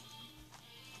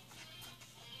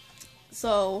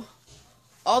 So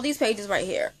all these pages right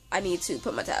here, I need to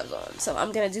put my tabs on. So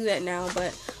I'm going to do that now.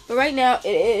 But right now, it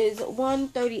is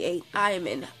 1:38. I am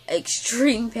in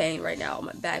extreme pain right now on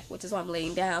my back, which is why I'm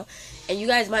laying down. And you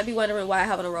guys might be wondering why I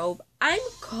have on a robe. I'm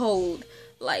cold.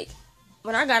 Like,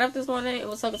 when I got up this morning and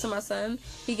was talking to my son,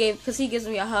 because he gives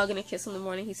me a hug and a kiss in the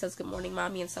morning. He says, good morning,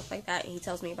 mommy, and stuff like that. And he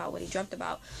tells me about what he dreamt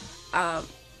about.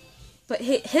 But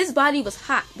his body was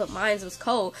hot, but mine was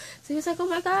cold. So he was like, oh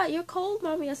my God, you're cold,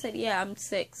 mommy. I said, yeah, I'm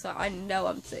sick. So I know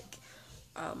I'm sick.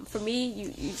 For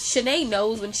me, Shanae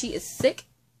knows when she is sick.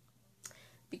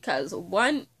 Because,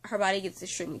 one, her body gets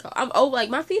extremely cold. Like,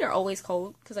 my feet are always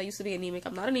cold because I used to be anemic.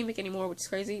 I'm not anemic anymore, which is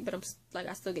crazy, but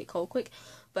I still get cold quick.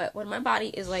 But when my body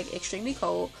is, like, extremely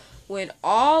cold, when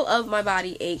all of my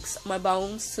body aches, my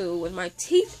bones too, when my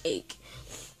teeth ache,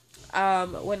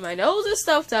 when my nose is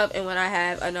stuffed up, and when I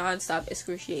have a non-stop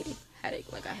excruciating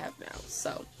headache like I have now.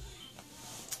 So,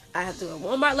 I have to go to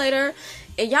Walmart later.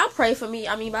 And y'all pray for me.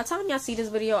 I mean, by the time y'all see this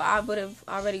video, I would have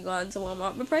already gone to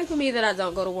Walmart. But pray for me that I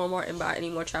don't go to Walmart and buy any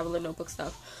more Traveler Notebook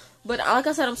stuff. But like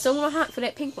I said, I'm still going to hunt for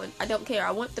that pink one. I don't care.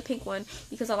 I want the pink one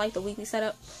because I like the weekly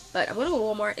setup. But I'm going to go to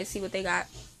Walmart and see what they got.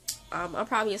 I'll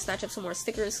probably snatch up some more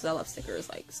stickers because I love stickers.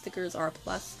 Like, stickers are a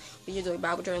plus when you're doing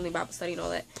Bible journaling, Bible study, and all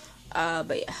that.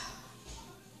 But yeah.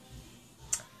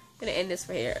 I'm going to end this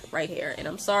right here. And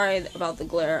I'm sorry about the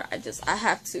glare. I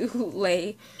have to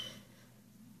lay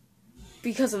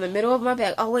because in the middle of my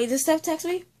bag. Oh, wait, did Steph text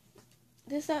me?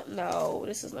 Did Steph? No,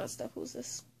 this is not Steph. Who's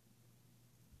this?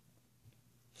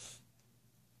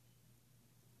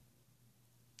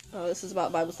 Oh, this is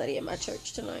about Bible study at my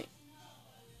church tonight.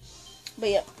 But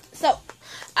yeah, so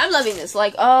I'm loving this.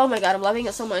 Like, oh my God, I'm loving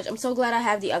it so much. I'm so glad I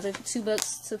have the other 2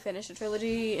 books to finish the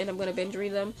trilogy, and I'm going to binge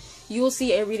read them. You will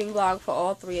see a reading vlog for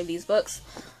all 3 of these books.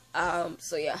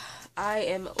 So yeah, I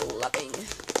am loving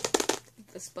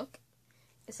this book.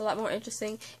 It's a lot more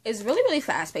interesting. It's really, really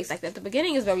fast-paced. Like, at the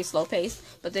beginning is very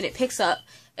slow-paced, but then it picks up,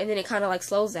 and then it kind of, like,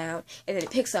 slows down, and then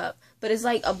it picks up. But it's,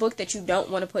 like, a book that you don't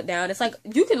want to put down. It's, like,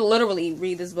 you can literally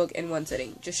read this book in one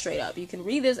sitting, just straight up. You can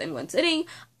read this in one sitting.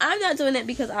 I'm not doing that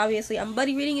because, obviously, I'm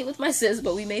buddy reading it with my sis,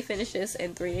 but we may finish this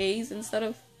in 3 days instead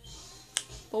of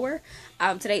 4.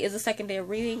 Today is the 2nd day of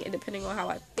reading, and depending on how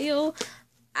I feel,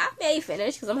 I may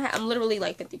finish, because I'm literally,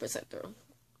 like, 50% through.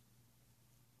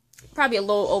 Probably a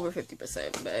little over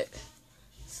 50%, but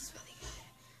this is really good.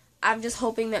 I'm just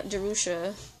hoping that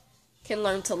Jerusha can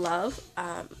learn to love,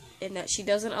 and that she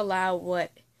doesn't allow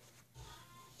what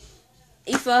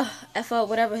Effa,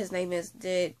 whatever his name is,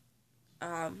 did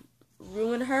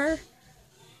ruin her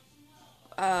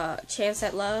chance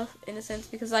at love, in a sense,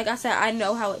 because like I said, I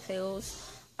know how it feels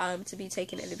to be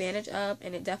taken advantage of,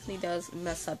 and it definitely does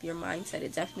mess up your mindset.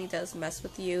 It definitely does mess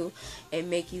with you and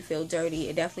make you feel dirty.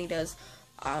 It definitely does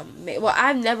well,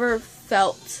 I've never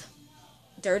felt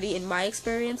dirty in my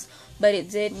experience, but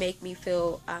it did make me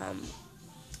feel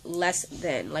less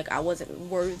than, like I wasn't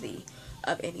worthy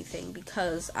of anything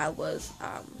because I was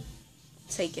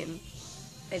taken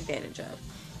advantage of.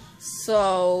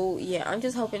 So yeah, I'm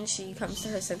just hoping she comes to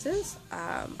her senses.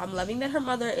 I'm loving that her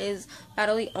mother is not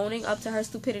only owning up to her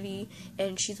stupidity,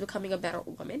 and she's becoming a better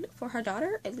woman for her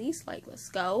daughter, at least. Like, let's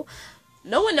go.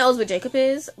 No one knows what Jacob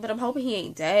is, but I'm hoping he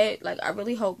ain't dead. Like, I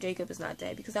really hope Jacob is not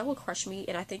dead, because that would crush me,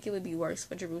 and I think it would be worse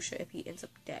for Jerusha if he ends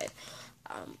up dead.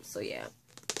 So yeah,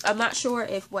 I'm not sure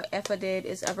if what Effa did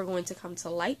is ever going to come to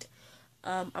light.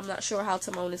 I'm not sure how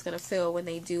Timon is going to feel when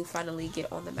they do finally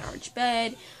get on the marriage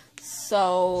bed.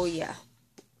 So yeah,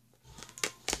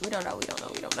 we don't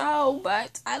know,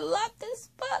 but I love this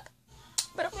book.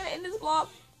 But I'm going to end this vlog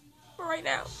for right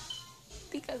now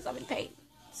because I'm in pain.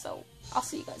 So I'll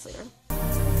see you guys later.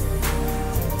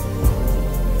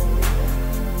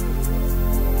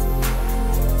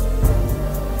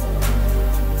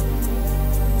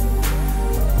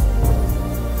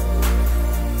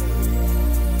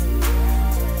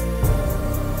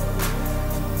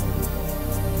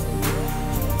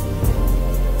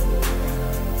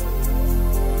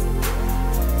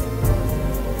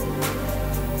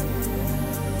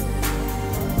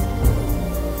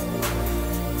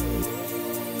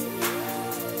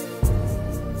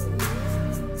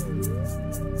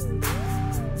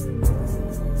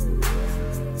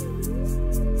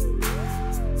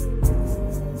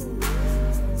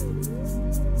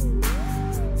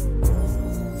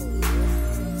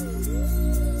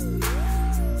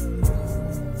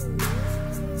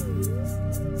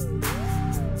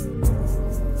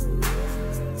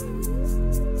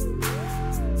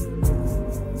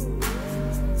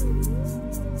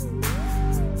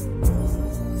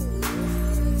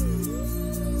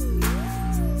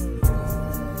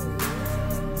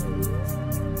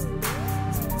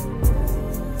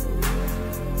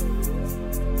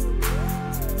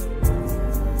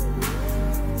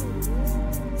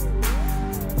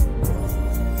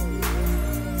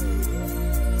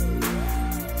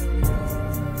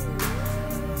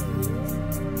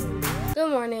 Good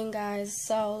morning, guys.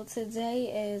 So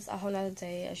today is a whole nother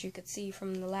day. As you could see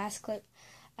from the last clip,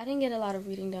 I didn't get a lot of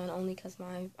reading done only because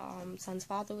my son's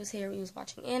father was here. He was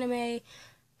watching anime,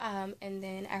 and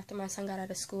then after my son got out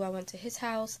of school, I went to his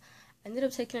house. I ended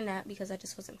up taking a nap because I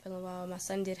just wasn't feeling well. My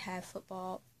son did have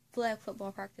flag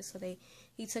football practice, so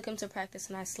he took him to practice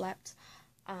and I slept.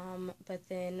 But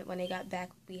then when they got back,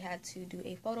 we had to do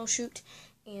a photo shoot,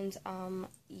 and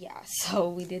yeah, so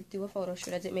we did do a photo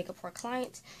shoot. I did makeup for a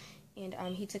client,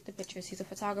 and he took the pictures. He's a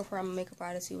photographer, I'm a makeup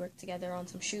artist. We worked together on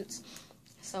some shoots.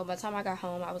 So by the time I got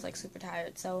home, I was like super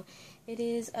tired. So it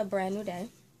is a brand new day.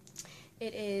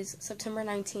 It is September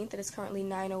 19th. It is currently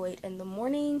 9:08 in the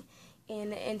morning,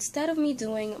 and instead of me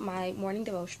doing my morning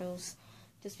devotionals,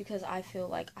 just because I feel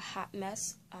like a hot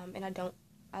mess, and I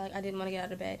didn't want to get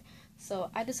out of bed, so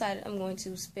I decided I'm going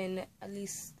to spend at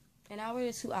least an hour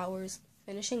to 2 hours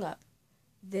finishing up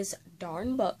this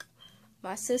darn book.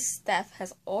 My sis Steph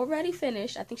has already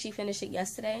finished. I think she finished it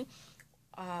yesterday,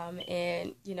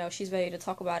 and you know, she's ready to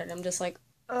talk about it. I'm just like,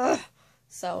 ugh.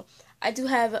 So I do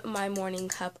have my morning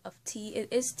cup of tea. It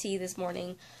is tea this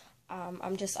morning.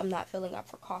 I'm not filling up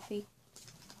for coffee.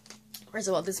 First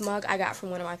of all, this mug I got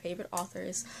from one of my favorite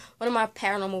authors, one of my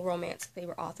paranormal romance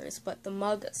favorite authors. But the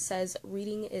mug says,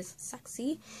 "Reading is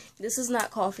sexy." This is not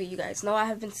coffee, you guys. No, I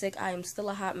have been sick. I am still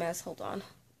a hot mess. Hold on.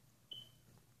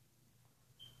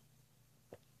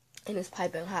 And it's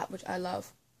piping hot, which I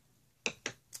love.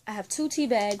 I have 2 tea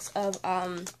bags of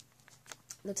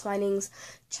the Twinings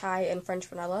chai and French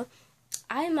vanilla.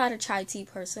 I am not a chai tea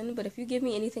person, but if you give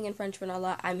me anything in French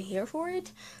vanilla, I'm here for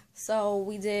it. So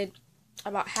we did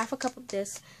about half a cup of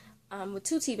this with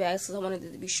 2 tea bags because I wanted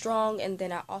it to be strong, and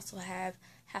then I also have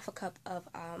half a cup of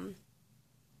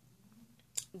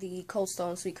the Cold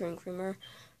Stone Sweet Cream Creamer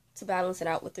to balance it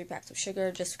out with 3 packs of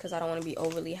sugar, just because I don't want to be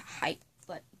overly hyped.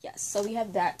 But yes, so we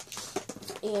have that,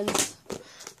 and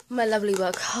my lovely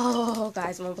book. Oh,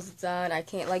 guys, I'm almost done. I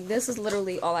can't, like, this is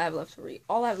literally all I have left to read.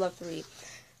 All I have left to read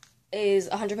is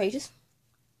 100 pages.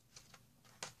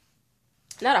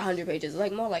 Not 100 pages,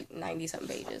 like more like 90-something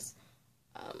pages.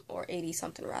 Or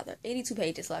 80-something rather. 82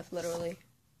 pages left, literally.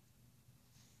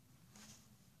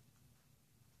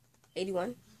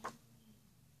 81.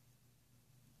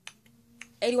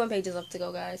 81 pages left to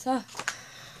go, guys.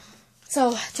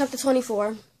 So, chapter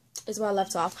 24 is where I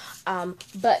left off.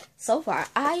 But so far,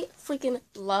 I freaking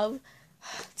love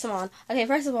Timon. Okay,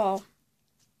 first of all,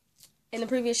 in the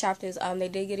previous chapters, they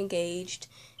did get engaged,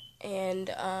 and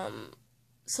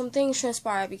some things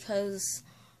transpired because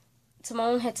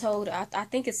Timon had told, I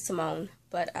think it's Timon,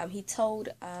 but he told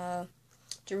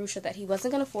Jerusha that he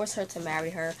wasn't going to force her to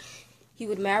marry her. He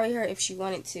would marry her if she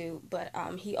wanted to, but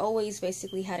he always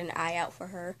basically had an eye out for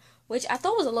her, which I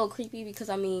thought was a little creepy because,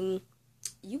 I mean,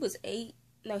 he was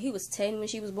 10 when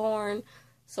she was born,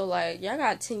 so, like, y'all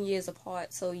got 10 years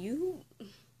apart, so you,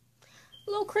 a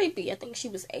little creepy. I think she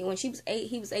was 8, when she was 8,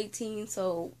 he was 18,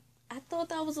 so I thought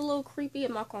that was a little creepy,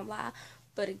 I'm not gonna lie,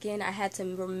 but again, I had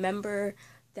to remember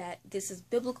that this is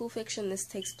biblical fiction. This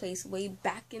takes place way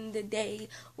back in the day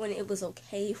when it was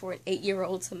okay for an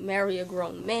 8-year-old to marry a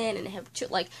grown man and have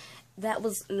children. Like, that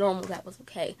was normal, that was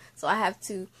okay. So I have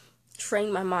to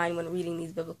train my mind when reading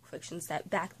these biblical fictions that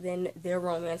back then their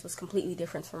romance was completely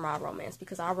different from our romance,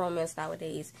 because our romance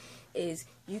nowadays is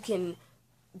you can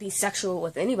be sexual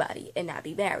with anybody and not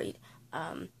be married.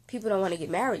 People don't want to get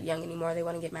married young anymore. They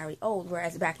want to get married old.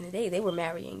 Whereas back in the day, they were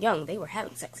marrying young. They were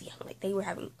having sex young. Like, they were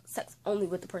having sex only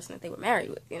with the person that they were married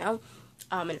with, you know?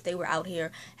 And if they were out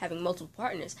here having multiple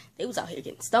partners, they was out here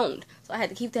getting stoned. So I had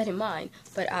to keep that in mind.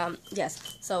 But,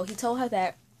 yes. So he told her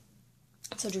that.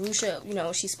 So Jerusha, you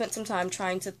know, she spent some time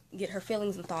trying to get her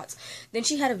feelings and thoughts. Then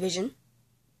she had a vision.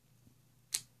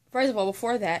 First of all,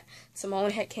 before that,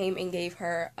 Simone had came and gave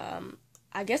her,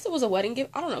 I guess it was a wedding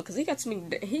gift. I don't know, because he got too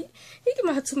many. He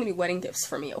gave her too many wedding gifts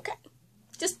for me. Okay,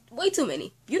 just way too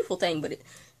many. Beautiful thing, but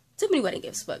too many wedding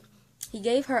gifts. But he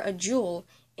gave her a jewel,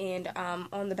 and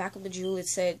on the back of the jewel it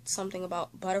said something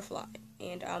about butterfly.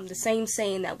 And the same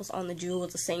saying that was on the jewel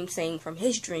was the same saying from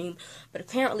his dream. But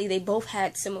apparently they both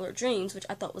had similar dreams, which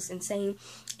I thought was insane.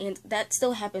 And that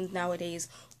still happens nowadays,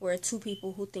 where two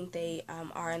people who think they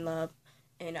are in love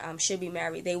and should be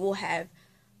married, they will have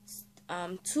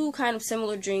two kind of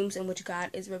similar dreams in which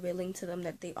God is revealing to them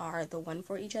that they are the one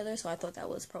for each other. So I thought that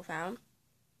was profound,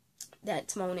 that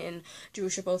Timon and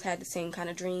Jerusha both had the same kind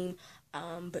of dream,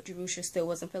 but Jerusha still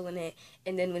wasn't feeling it.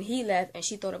 And then when he left and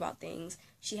she thought about things,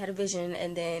 she had a vision,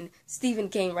 and then Stephen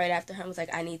came right after her and was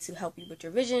like, I need to help you with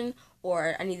your vision,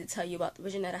 or I need to tell you about the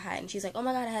vision that I had. And she's like, oh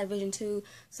my God, I had a vision too.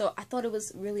 So I thought it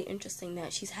was really interesting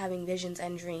that she's having visions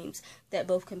and dreams that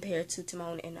both compare to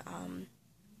Timon and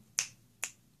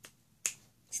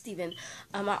Stephen.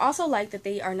 I also like that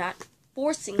they are not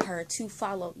forcing her to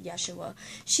follow Yeshua.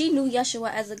 She knew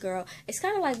Yeshua as a girl. It's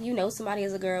kind of like, you know somebody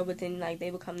as a girl, but then like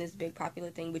they become this big popular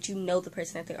thing, but you know the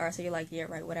person that they are, so you're like, yeah,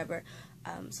 right, whatever.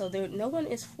 So no one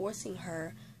is forcing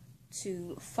her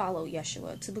to follow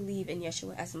Yeshua, to believe in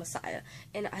Yeshua as Messiah.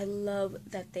 And I love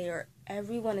that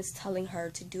everyone is telling her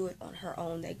to do it on her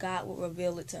own, that God will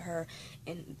reveal it to her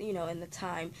in, you know, in the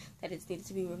time that it's needed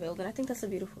to be revealed. And I think that's a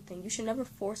beautiful thing. You should never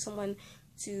force someone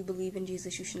to believe in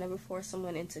Jesus. You should never force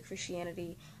someone into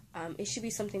Christianity. It should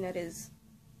be something that is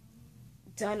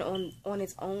done on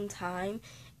its own time,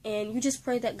 and you just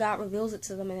pray that God reveals it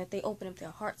to them and that they open up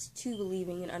their hearts to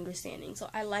believing and understanding. So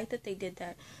I like that they did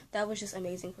that. That was just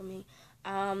amazing for me.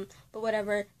 But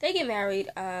whatever, they get married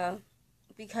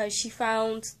because she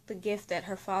found the gift that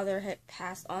her father had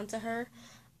passed on to her.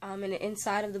 And the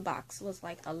inside of the box was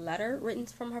like a letter written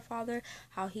from her father,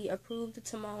 how he approved of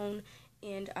Timon,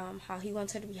 and how he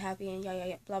wants her to be happy, and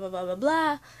blah blah blah blah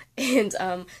blah.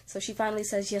 And so she finally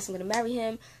says, yes, I'm gonna marry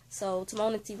him. So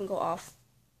Timon and Stephen go off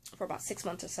for about 6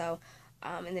 months or so,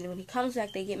 and then when he comes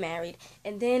back, they get married.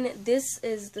 And then this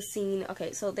is the scene.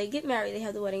 Okay, so they get married, they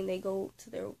have the wedding, they go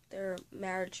to their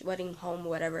marriage wedding home or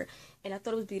whatever. And I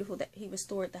thought it was beautiful that he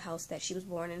restored the house that she was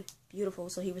born in. Beautiful.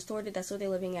 So he restored it. That's what they're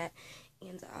living at.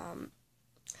 And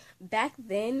back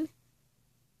then,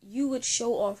 you would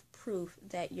show off proof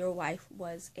that your wife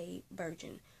was a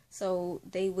virgin. So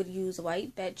they would use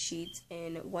white bed sheets,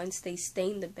 and once they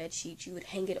stained the bed sheets, you would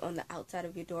hang it on the outside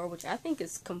of your door, which I think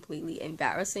is completely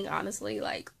embarrassing, honestly.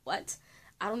 Like, what?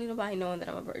 I don't need nobody knowing that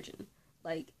I'm a virgin.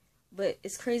 Like, but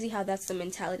it's crazy how that's the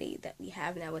mentality that we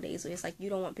have nowadays, where it's like you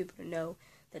don't want people to know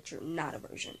that you're not a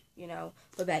virgin, you know?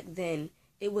 But back then,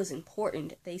 it was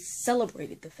important. They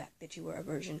celebrated the fact that you were a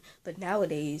virgin. But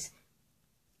nowadays,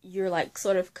 you're like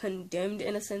sort of condemned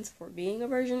in a sense for being a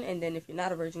virgin, and then if you're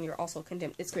not a virgin, you're also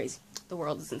condemned. It's crazy. The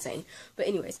world is insane. But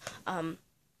anyways,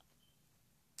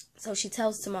 so she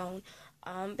tells Timon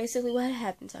basically what had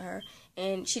happened to her,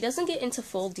 and she doesn't get into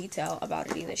full detail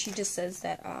about it either. She just says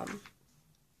that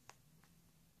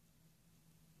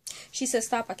She says,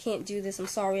 stop, I can't do this. I'm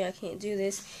sorry, I can't do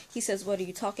this. He says, what are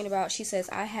you talking about? She says,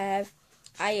 I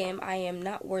am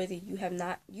not worthy.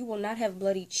 You will not have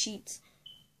bloody sheets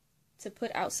to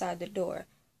put outside the door.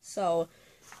 So,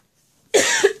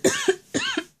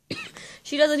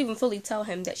 she doesn't even fully tell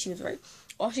him that she was right.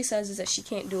 All she says is that she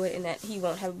can't do it and that he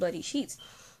won't have bloody sheets.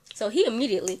 So he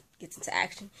immediately gets into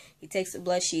action. He takes the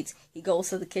blood sheets. He goes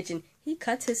to the kitchen. He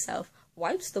cuts himself,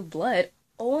 wipes the blood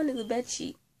on the bed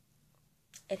sheet,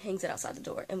 and hangs it outside the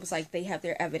door. And was like, they have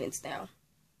their evidence now.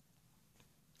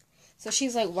 So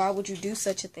she's like, why would you do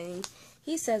such a thing?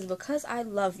 He says, because I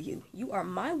love you. You are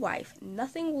my wife.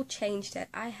 Nothing will change that.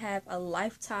 We have a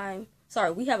lifetime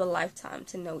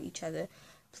to know each other.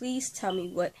 Please tell me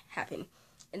what happened.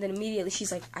 And then immediately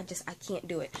she's like, I can't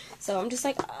do it. So I'm just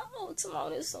like, oh,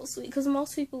 Timon is so sweet. Because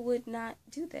most people would not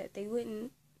do that. They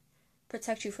wouldn't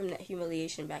protect you from that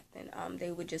humiliation back then.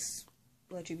 They would just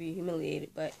let you be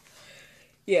humiliated. But,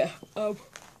 yeah. So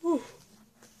I'm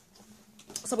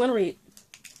going to read.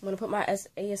 I'm going to put my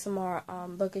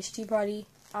ASMR bookish tea party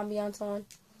ambiance on.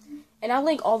 And I'll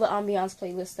link all the ambiance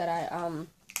playlists that I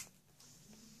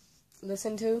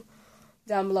listen to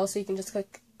down below. So you can just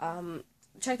click,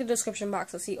 check the description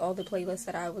box to see all the playlists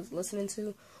that I was listening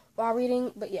to while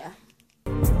reading. But yeah.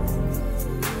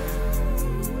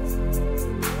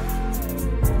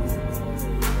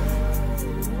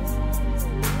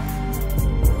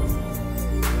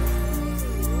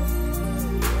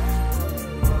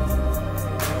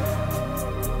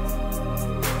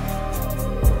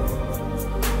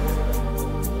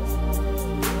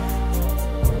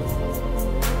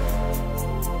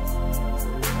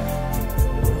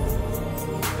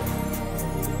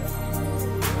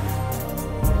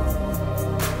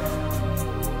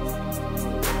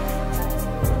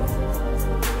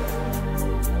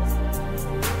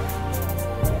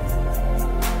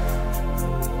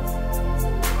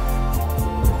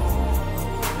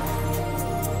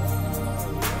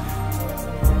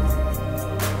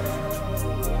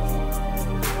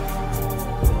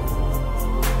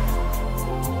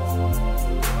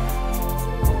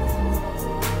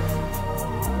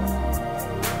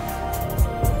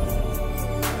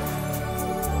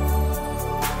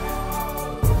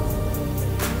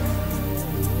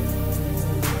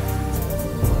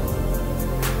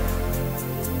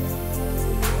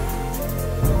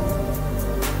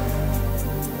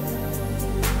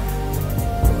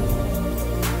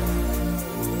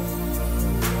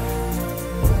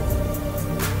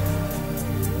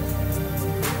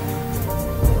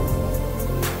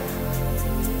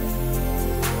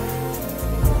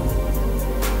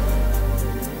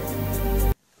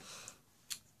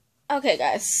 Okay,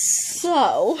 guys,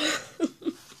 so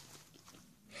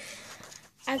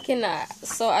I cannot.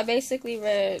 So I basically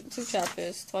read 2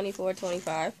 chapters, 24,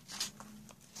 25.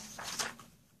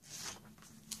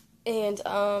 And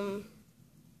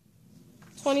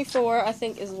 24, I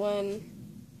think, is when,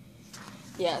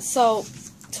 yeah, so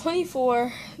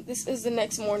 24, this is the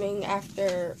next morning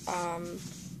after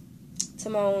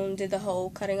Timon did the whole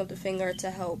cutting of the finger to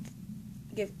help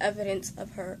give evidence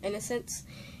of her innocence.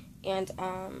 And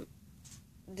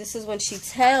this is when she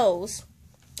tells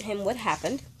him what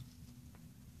happened.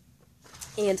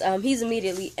 And he's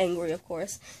immediately angry, of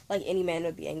course, like any man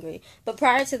would be angry. But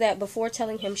prior to that, before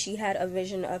telling him, she had a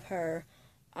vision of her,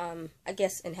 I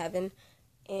guess, in heaven.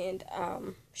 And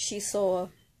she saw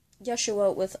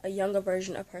Yeshua with a younger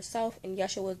version of herself. And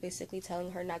Yeshua was basically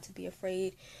telling her not to be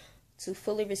afraid to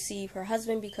fully receive her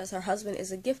husband, because her husband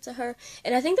is a gift to her.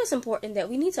 And I think that's important, that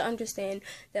we need to understand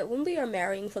that when we are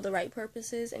marrying for the right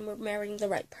purposes and we're marrying the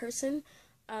right person,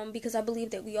 because I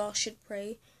believe that we all should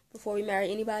pray before we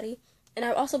marry anybody. And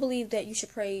I also believe that you should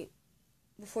pray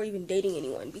before even dating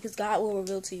anyone, because God will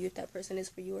reveal to you if that person is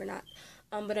for you or not.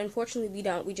 But unfortunately, we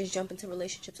don't. We just jump into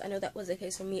relationships. I know that was the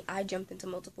case for me. I jumped into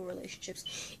multiple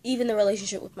relationships. Even the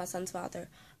relationship with my son's father,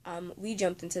 we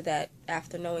jumped into that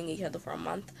after knowing each other for a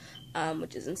month,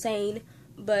 which is insane.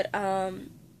 But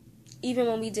even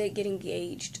when we did get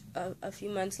engaged a few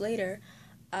months later,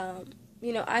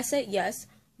 you know, I said yes,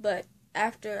 but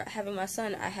after having my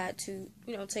son, I had to,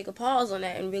 you know, take a pause on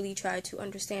that and really try to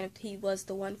understand if he was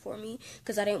the one for me,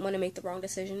 because I didn't want to make the wrong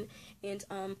decision. And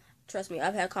trust me,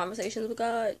 I've had conversations with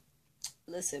God.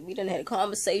 Listen, we done had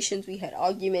conversations, we had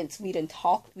arguments, we done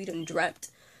talked, we done dreamt.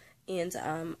 And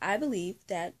I believe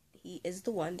that he is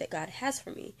the one that God has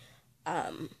for me.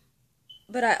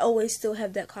 But I always still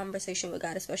have that conversation with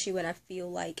God, especially when I feel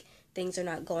like things are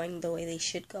not going the way they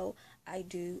should go. I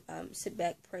do sit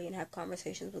back, pray, and have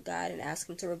conversations with God and ask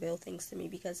him to reveal things to me,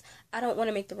 because I don't want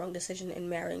to make the wrong decision in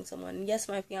marrying someone. And yes,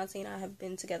 my fiance and I have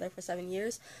been together for 7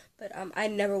 years, but I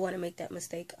never want to make that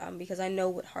mistake, because I know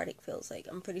what heartache feels like.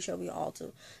 I'm pretty sure we all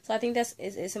do. So I think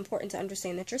it's important to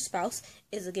understand that your spouse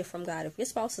is a gift from God. If your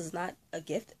spouse is not a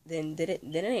gift, then it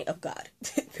ain't of God.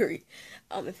 Period.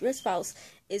 If your spouse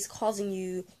is causing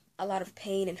you a lot of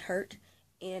pain and hurt,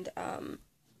 and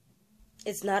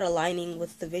it's not aligning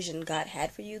with the vision God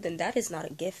had for you, then that is not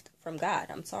a gift from God.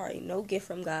 I'm sorry. No gift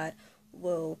from God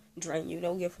will drain you.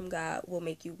 No gift from God will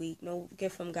make you weak. No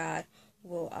gift from God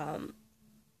will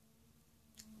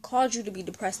cause you to be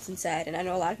depressed and sad. And I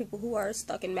know a lot of people who are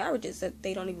stuck in marriages that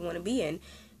they don't even want to be in,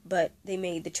 but they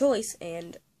made the choice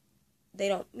and they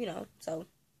don't, so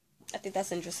I think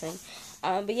that's interesting.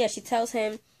 But yeah, she tells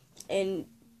him, and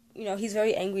he's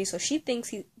very angry, so she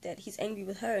thinks that he's angry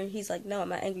with her, and he's like, no, I'm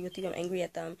not angry with you, I'm angry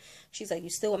at them. She's like, you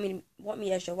still want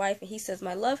me as your wife? And he says,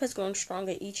 my love has grown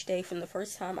stronger each day from the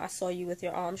first time I saw you with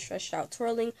your arms stretched out,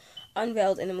 twirling,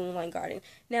 unveiled in the moonlight garden.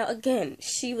 Now, again,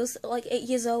 she was like 8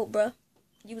 years old, bruh.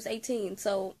 You was 18,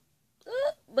 so,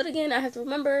 but again, I have to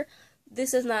remember,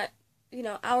 this is not,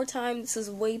 our time. This is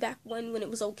way back when it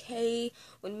was okay,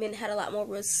 when men had a lot more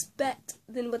respect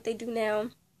than what they do now.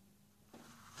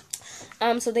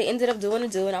 So they ended up doing a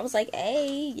do, and I was like,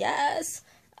 hey, yes.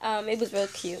 It was real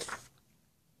cute.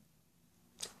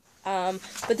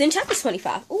 But then chapter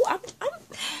 25. Ooh,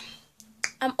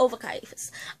 I'm over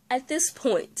Caiaphas. At this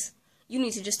point, you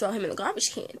need to just throw him in the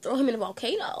garbage can. Throw him in a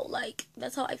volcano. Like,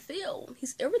 that's how I feel.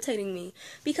 He's irritating me.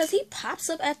 Because he pops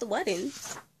up at the wedding,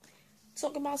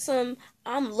 talking about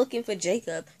I'm looking for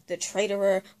Jacob. The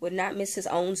traitor would not miss his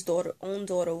own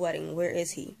daughter wedding. Where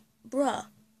is he? Bruh.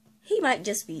 He might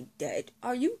just be dead.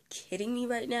 Are you kidding me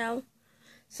right now?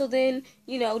 So then,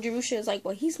 Jerusha is like,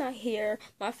 well, he's not here.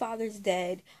 My father's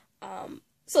dead.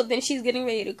 So then she's getting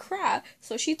ready to cry.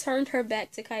 So she turned her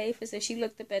back to Caiaphas and she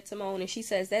looked up at Timon and she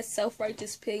says, that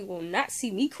self-righteous pig will not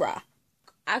see me cry.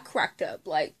 I cracked up.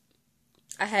 Like,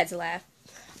 I had to laugh.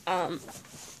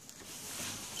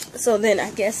 So then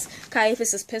I guess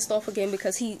Caiaphas is pissed off again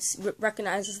because he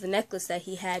recognizes the necklace that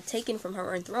he had taken from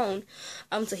her and thrown.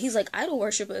 So he's like, idol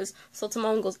worshippers. So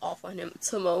Timon goes off on him.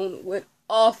 Timon went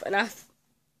off, and I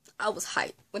was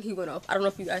hyped when he went off. I don't know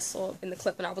if you guys saw in the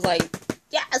clip, and I was like,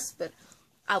 yes, but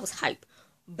I was hyped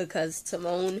because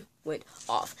Timon went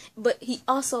off. But he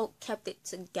also kept it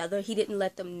together. He didn't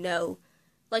let them know.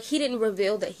 Like, he didn't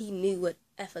reveal that he knew what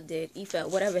Epha,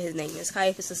 whatever his name is,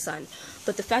 Caiaphas' son.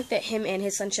 But the fact that him and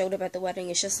his son showed up at the wedding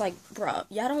is just like, bruh,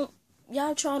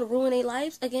 y'all trying to ruin their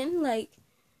lives again? Like,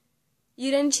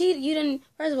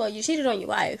 first of all, you cheated on your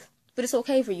wife, but it's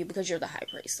okay for you because you're the high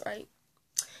priest, right?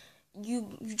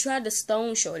 You tried to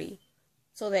stone Shorty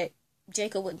so that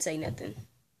Jacob wouldn't say nothing.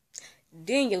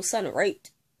 Then your son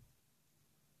raped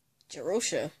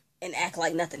Jerusha and act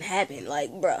like nothing happened.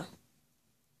 Like, bruh.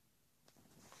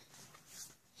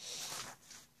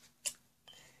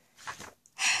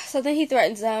 So then he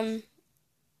threatens them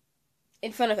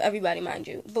in front of everybody, mind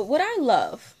you. But what I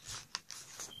love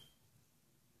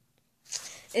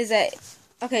is that,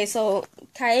 okay, so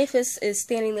Caiaphas is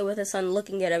standing there with his son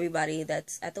looking at everybody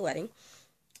that's at the wedding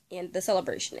and the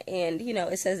celebration. And,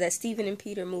 it says that Stephen and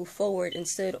Peter moved forward and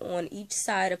stood on each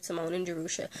side of Timon and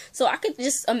Jerusha. So I could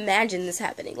just imagine this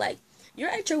happening. Like, you're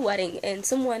at your wedding and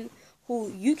someone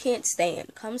who you can't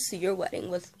stand comes to your wedding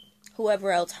with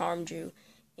whoever else harmed you.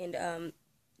 And,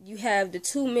 you have the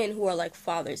two men who are like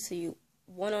fathers to you,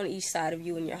 one on each side of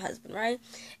you and your husband, right?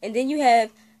 And then you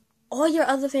have all your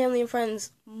other family and friends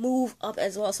move up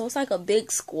as well. So it's like a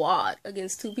big squad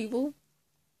against two people.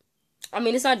 I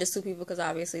mean, it's not just two people because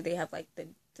obviously they have like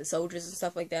the soldiers and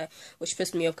stuff like that, which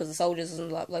pissed me off because the soldiers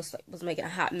was making a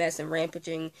hot mess and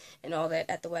rampaging and all that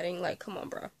at the wedding. Like, come on,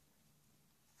 bro.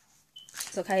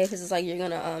 So Caiaphas is like, you're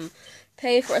gonna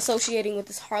pay for associating with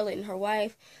this harlot and her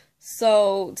wife.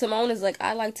 So Timon is like,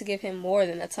 I like to give him more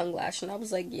than a tongue lash. And I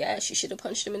was like, yeah, she should have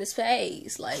punched him in his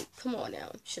face. Like, come on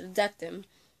now. Should have decked him.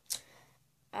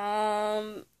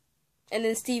 And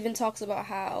then Stephen talks about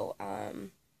how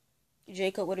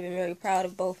Jacob would have been very proud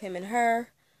of both him and her.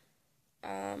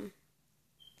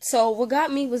 So what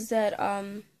got me was that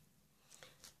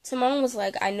Timon was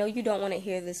like, I know you don't want to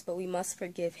hear this, but we must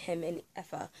forgive him and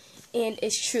Epha. And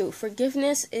it's true.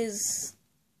 Forgiveness is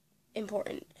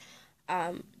important.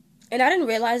 And I didn't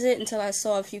realize it until I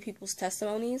saw a few people's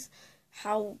testimonies,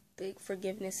 how big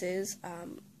forgiveness is.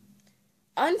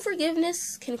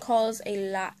 Unforgiveness can cause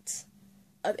a lot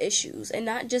of issues, and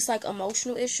not just like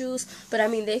emotional issues, but I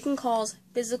mean, they can cause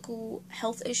physical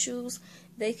health issues,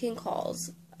 they can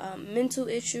cause mental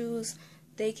issues,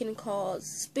 they can cause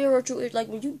spiritual, like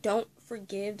when you don't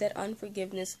forgive, that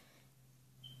unforgiveness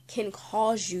can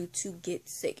cause you to get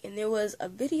sick. And there was a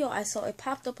video I saw, it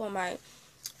popped up on my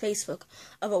Facebook,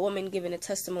 of a woman giving a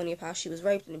testimony of how she was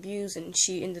raped and abused, and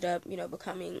she ended up, you know,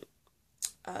 becoming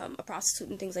a prostitute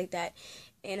and things like that,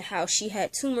 and how she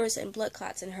had tumors and blood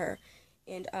clots in her,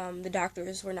 and the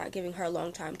doctors were not giving her a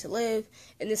long time to live.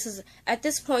 And this is at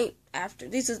this point after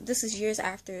this is years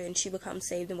after, and she becomes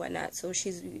saved and whatnot. So she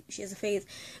has a faith.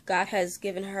 God has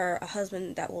given her a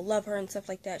husband that will love her and stuff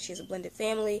like that. She has a blended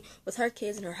family with her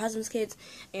kids and her husband's kids.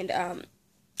 And I'm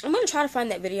gonna try to find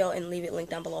that video and leave it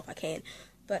linked down below if I can.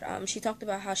 But she talked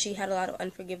about how she had a lot of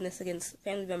unforgiveness against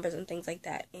family members and things like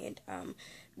that, and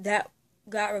that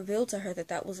God revealed to her that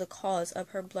that was the cause of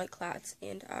her blood clots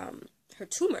and her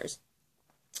tumors.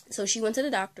 So she went to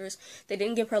the doctors. They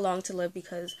didn't give her long to live,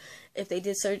 because if they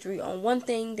did surgery on one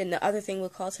thing, then the other thing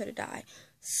would cause her to die.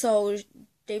 So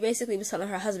they basically was telling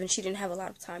her husband she didn't have a lot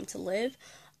of time to live.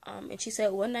 And she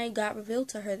said one night God revealed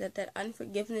to her that that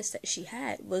unforgiveness that she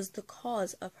had was the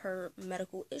cause of her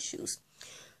medical issues.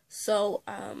 So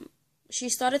she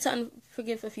started to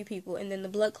forgive a few people, and then the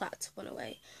blood clots went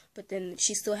away. But then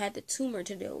she still had the tumor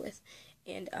to deal with.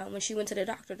 And when she went to the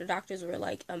doctors were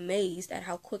like amazed at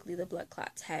how quickly the blood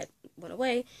clots had went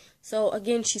away. So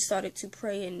again, she started to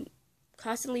pray and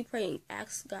constantly pray and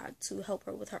ask God to help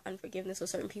her with her unforgiveness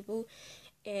with certain people.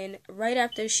 And right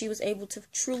after she was able to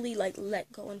truly like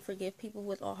let go and forgive people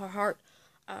with all her heart,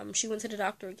 she went to the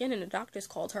doctor again, and the doctors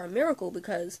called her a miracle,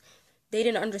 because they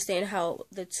didn't understand how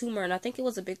the tumor, and I think it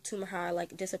was a big tumor, how it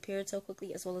like disappeared so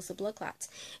quickly, as well as the blood clots.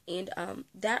 And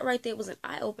that right there was an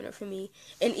eye-opener for me.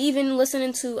 And even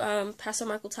listening to Pastor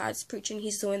Michael Todd's preaching,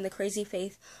 he's doing the Crazy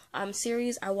Faith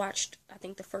series. I watched, I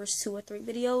think, the first 2 or 3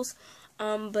 videos.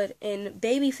 But in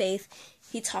Baby Faith,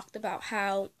 he talked about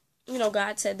how, you know,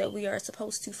 God said that we are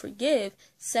supposed to forgive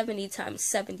 70 times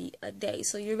 70 a day.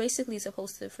 So you're basically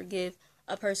supposed to forgive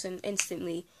a person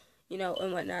instantly, you know,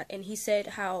 and whatnot. And he said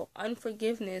how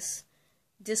unforgiveness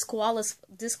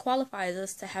disqualifies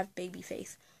us to have baby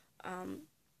faith,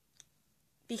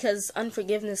 because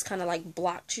unforgiveness kind of like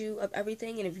blocked you of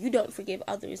everything. And if you don't forgive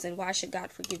others, then why should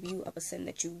God forgive you of a sin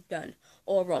that you've done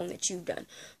or wrong that you've done?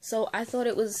 So I thought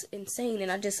it was insane,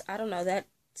 and I don't know, that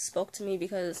spoke to me,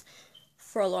 because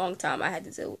for a long time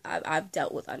I've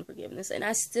dealt with unforgiveness, and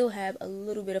I still have a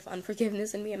little bit of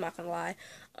unforgiveness in me, I'm not gonna lie.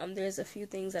 There's a few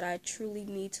things that I truly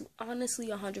need to honestly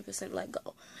 100% let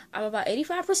go. I'm about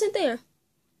 85% there,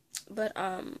 but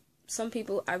some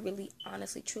people I really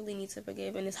honestly truly need to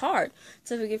forgive, and it's hard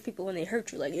to forgive people when they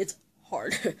hurt you. Like, it's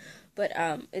hard, but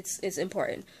it's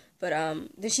important. But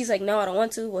then she's like, no, I don't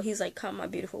want to. Well, he's like, come, my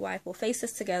beautiful wife, we'll face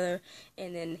this together.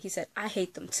 And then he said, I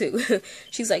hate them too.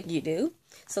 She's like, you do?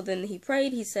 So then he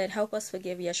prayed. He said, help us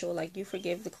forgive Yeshua like you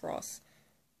forgive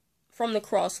from the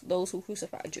cross those who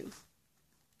crucified you.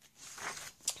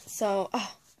 So,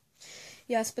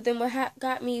 yes, but then what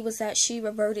got me was that she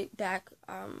reverted back.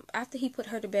 After he put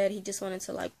her to bed, he just wanted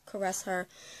to like caress her,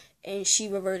 and she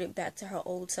reverted back to her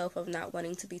old self of not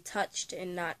wanting to be touched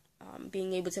and not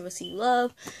being able to receive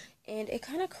love. And it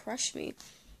kind of crushed me.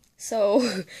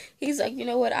 So he's like, you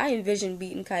know what? I envision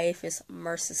beating Caiaphas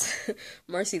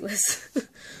merciless.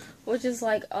 Which is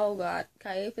like, oh God,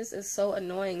 Caiaphas is so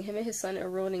annoying. Him and his son are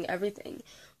ruining everything.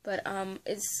 But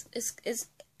it's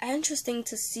interesting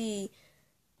to see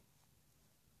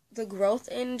the growth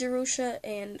in Jerusha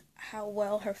and how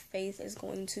well her faith is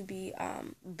going to be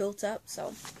built up.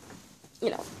 So, you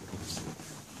know.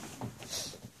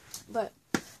 But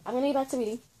I'm going to get back to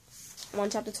reading. I'm on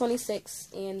chapter 26,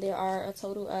 and there are a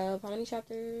total of, how many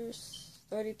chapters?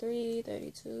 33,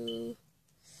 32.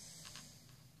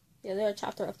 Yeah, there are a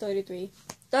chapter of 33.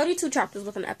 32 chapters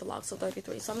with an epilogue, so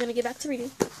 33. So I'm going to get back to reading.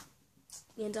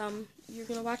 And you're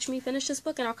going to watch me finish this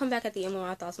book, and I'll come back at the end with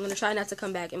my thoughts. I'm going to try not to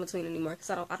come back in between anymore, because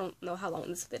I don't know how long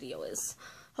this video is.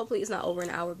 Hopefully it's not over an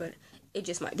hour, but it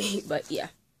just might be. But yeah.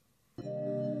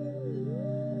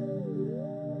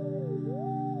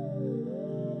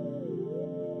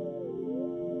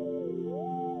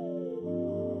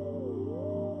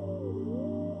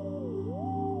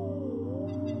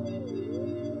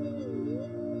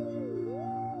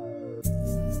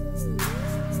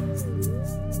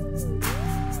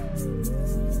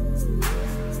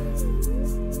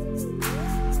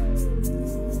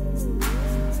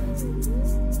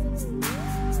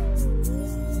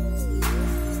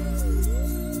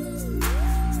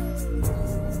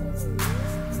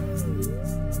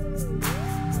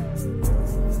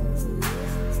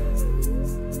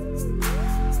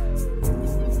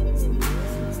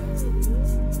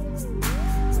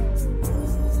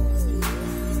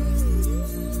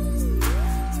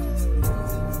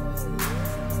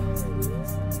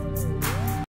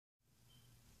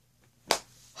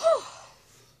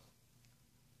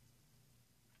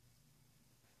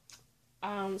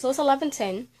 So it's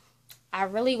 11:10. I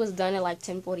really was done at like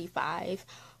 10:45,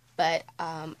 but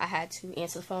I had to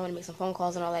answer the phone and make some phone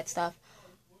calls and all that stuff.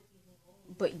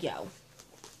 But yo,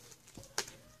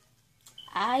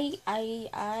 I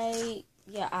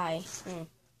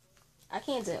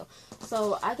can't do.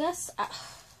 So I guess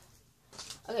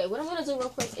okay, what I'm gonna do real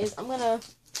quick is I'm gonna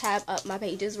tab up my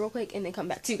pages real quick and then come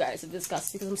back to you guys to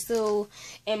discuss, because I'm still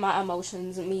in my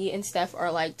emotions. Me and Steph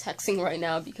are like texting right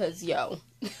now because yo.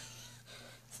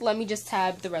 So let me just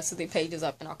tab the rest of the pages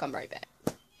up and I'll come right back.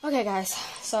 Okay guys,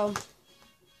 so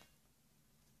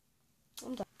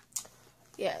I'm done.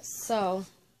 Yes, so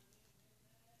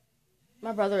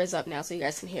my brother is up now, so you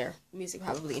guys can hear music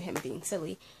probably and him being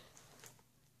silly.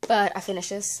 But I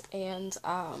finished this, and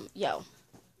yo,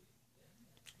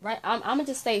 right? I'm gonna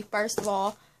just say, first of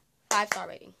all, 5-star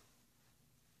rating.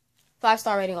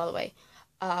 5-star rating all the way.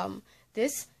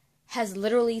 This has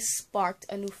literally sparked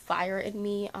a new fire in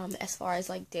me. As far as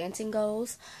like dancing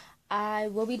goes, I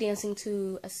will be dancing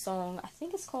to a song. I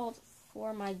think it's called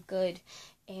 "For My Good,"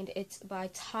 and it's by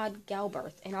Todd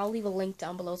Galberth. And I'll leave a link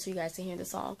down below so you guys can hear the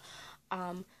song.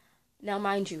 Now,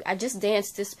 mind you, I just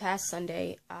danced this past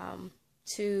Sunday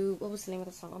to, what was the name of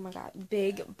the song? Oh my god,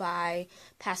 Big by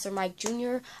Pastor Mike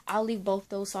Jr. I'll leave both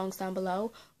those songs down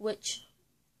below, which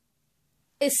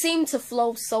it seemed to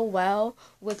flow so well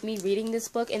with me reading this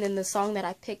book, and then the song that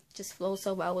I picked just flows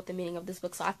so well with the meaning of this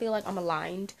book. So I feel like I'm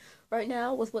aligned right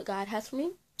now with what God has for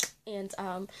me. And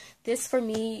this for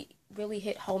me really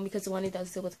hit home because the one it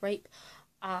does deal with rape.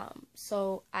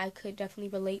 So I could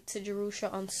definitely relate to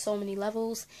Jerusha on so many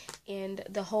levels, and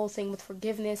the whole thing with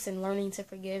forgiveness and learning to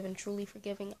forgive and truly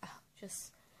forgiving,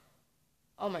 just,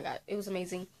 oh my god, it was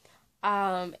amazing.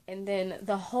 And then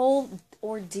the whole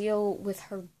ordeal with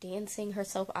her dancing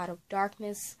herself out of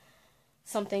darkness,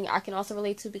 something I can also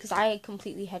relate to, because I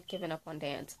completely had given up on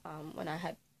dance. When I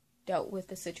had dealt with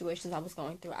the situations I was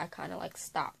going through, I kind of like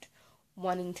stopped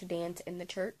wanting to dance in the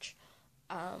church.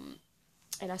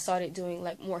 And I started doing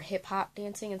like more hip-hop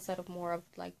dancing instead of more of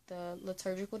like the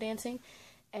liturgical dancing.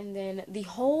 And then the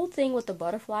whole thing with the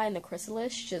butterfly and the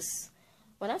chrysalis, just,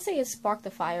 when I say it sparked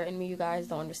the fire in me, you guys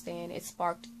don't understand. It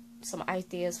sparked some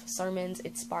ideas for sermons.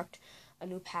 It sparked a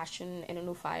new passion and a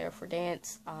new fire for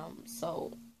dance.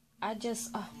 So I just,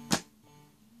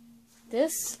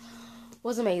 this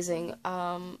was amazing.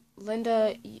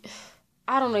 Linda,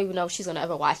 I don't even know if she's gonna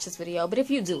ever watch this video, but if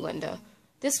you do, Linda,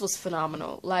 this was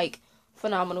phenomenal. Like,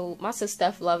 phenomenal. My sister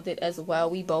Steph loved it as well.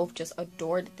 We both just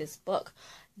adored this book.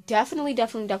 Definitely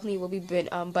will be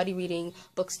buddy reading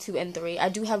books 2 and 3. I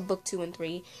do have book 2 and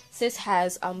 3. Sis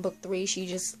has book 3. She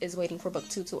just is waiting for book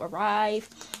 2 to arrive.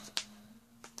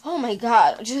 Oh my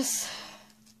god, just,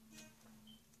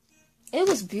 it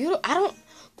was beautiful.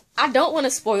 I don't want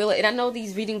to spoil it, and I know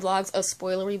these reading vlogs are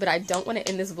spoilery, but I don't want to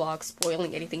end this vlog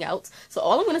spoiling anything else. So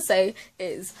all I'm going to say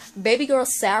is, baby girl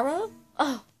Sarah,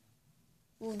 oh,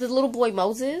 the little boy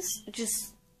Moses,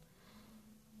 just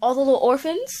all the little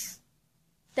orphans,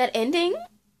 that ending,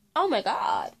 oh my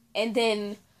god. And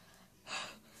then,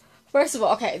 first of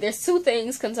all, okay, there's 2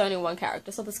 things concerning one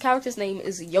character. So this character's name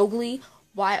is Yogli,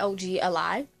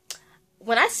 Y-O-G-L-I.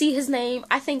 When I see his name,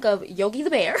 I think of Yogi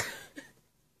the Bear.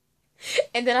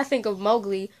 And then I think of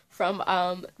Mowgli from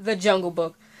the Jungle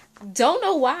Book. Don't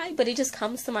know why, but it just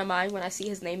comes to my mind when I see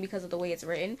his name because of the way it's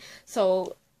written.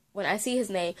 So when I see his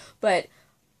name, but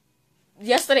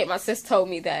yesterday my sis told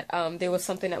me that there was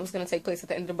something that was going to take place at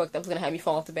the end of the book that was going to have me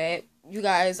fall off the bed. You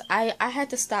guys, I had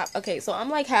to stop. Okay, so I'm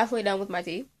like halfway done with my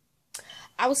tea.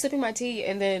 I was sipping my tea,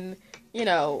 and then, you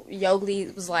know,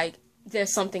 Yogli was like,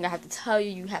 there's something I have to tell you.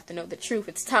 You have to know the truth.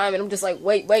 It's time. And I'm just like,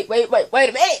 wait a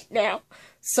minute now.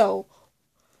 So,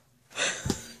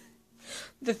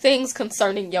 the things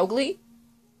concerning Yogli,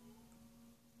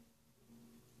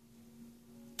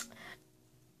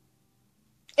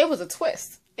 it was a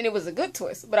twist. And it was a good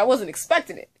twist, but I wasn't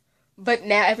expecting it. But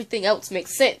now everything else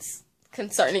makes sense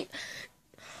concerning.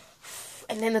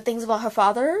 And then the things about her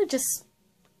father, just,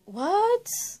 what?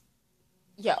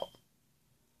 Yo.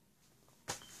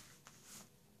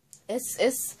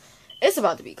 It's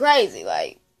about to be crazy.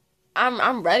 Like,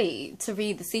 I'm ready to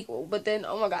read the sequel. But then,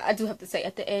 oh my god, I do have to say,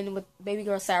 at the end with baby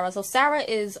girl Sarah. So Sarah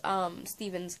is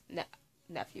Stephen's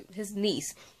nephew, his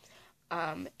niece.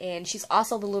 And she's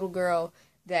also the little girl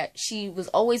that she was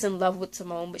always in love with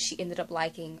Timon, but she ended up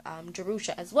liking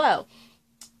Jerusha as well.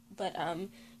 But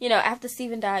you know, after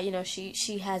Stephen died, you know,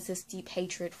 she has this deep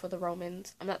hatred for the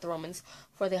Romans. Not the Romans,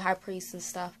 for the high priests and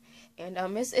stuff. And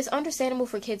it's understandable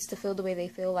for kids to feel the way they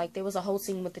feel. Like, there was a whole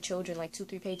scene with the children, like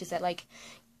 2-3 pages, that like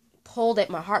pulled at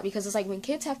my heart, because it's like, when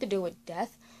kids have to deal with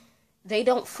death, they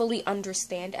don't fully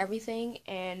understand everything.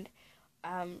 And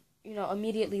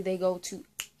immediately they go to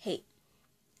hate.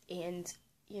 And,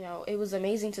 it was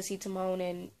amazing to see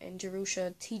Timon and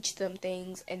Jerusha teach them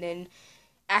things. And then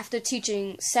after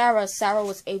teaching Sarah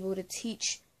was able to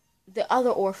teach the other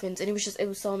orphans. And it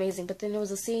was so amazing. But then there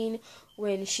was a scene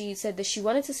when she said that she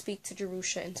wanted to speak to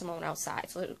Jerusha and Timon outside.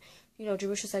 So,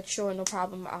 Jerusha said, sure, no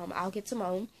problem. I'll get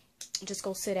Timon. Just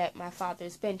go sit at my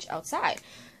father's bench outside.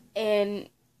 And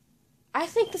I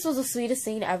think this was the sweetest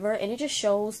scene ever. And it just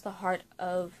shows the heart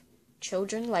of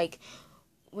children. Like,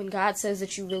 when God says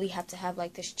that you really have to have,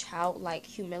 like, this childlike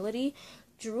humility,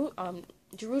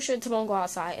 Jerusha and Timon go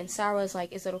outside, and Sarah is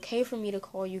like, is it okay for me to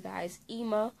call you guys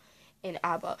Ima and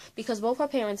Abba? Because both her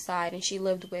parents died, and she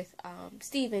lived with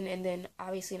Stephen, and then,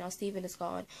 obviously, now Stephen is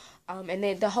gone. And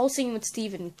then the whole scene with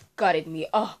Stephen gutted me.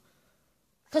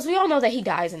 Because we all know that he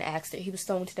dies in an accident. He was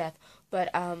stoned to death. But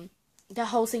the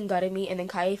whole scene gutted me, and then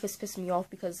Caiaphas pissed me off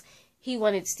because he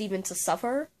wanted Stephen to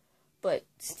suffer. But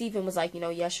Stephen was like,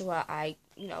 Yeshua,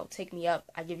 take me up.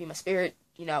 I give you my spirit.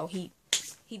 He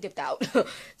dipped out.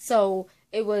 So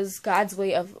it was God's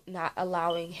way of not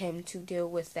allowing him to deal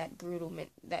with that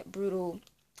brutal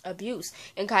abuse.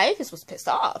 And Caiaphas was pissed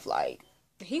off. Like,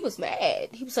 he was mad.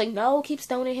 He was like, no, keep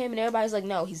stoning him. And everybody's like,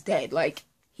 no, he's dead. Like,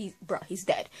 he's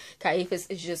dead. Caiaphas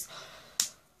is just...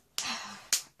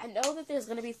 I know that there's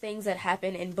going to be things that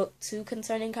happen in book 2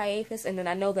 concerning Caiaphas, and then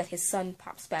I know that his son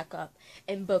pops back up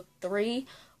in book 3,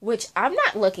 which I'm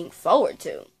not looking forward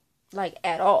to, like,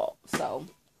 at all. So,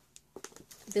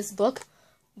 this book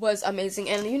was amazing,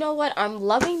 and you know what? I'm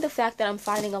loving the fact that I'm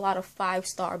finding a lot of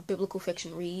 5-star biblical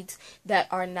fiction reads that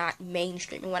are not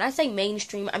mainstream. And when I say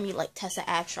mainstream, I mean like Tessa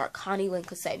Afshar, Connie Lynn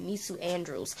Cassette, Misu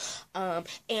Andrews,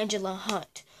 Angela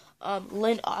Hunt,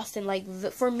 Lynn Austin. Like,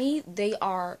 for me, they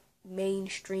are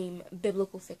mainstream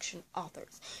biblical fiction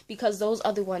authors, because those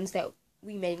are the ones that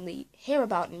we mainly hear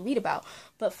about and read about.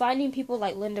 But finding people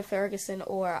like Linda Fergerson,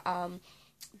 or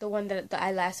the one that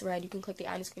I last read, you can click the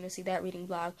eye on the screen to see that reading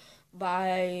blog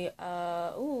by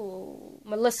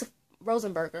Melissa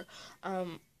Rosenberger.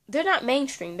 They're not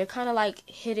mainstream. They're kind of like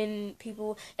hidden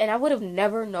people, and I would have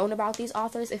never known about these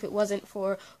authors if it wasn't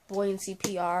for Buoyancy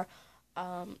PR.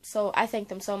 So I thank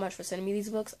them so much for sending me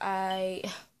these books. I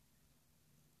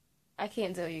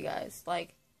can't tell you guys,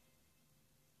 like,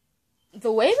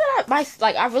 the way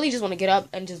that I really just want to get up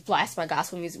and just blast my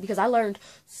gospel music, because I learned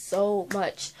so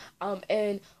much.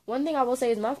 And one thing I will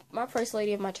say is my first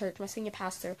lady of my church, my senior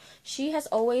pastor, she has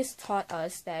always taught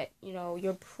us that,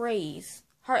 your praise,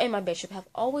 her and my bishop have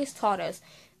always taught us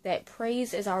that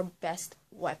praise is our best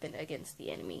weapon against the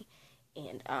enemy.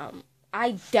 And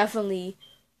I definitely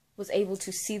was able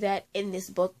to see that in this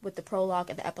book with the prologue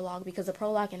and the epilogue, because the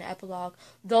prologue and the epilogue,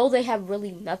 though they have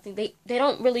really nothing, they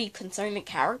don't really concern the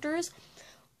characters,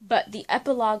 but the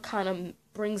epilogue kind of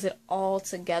brings it all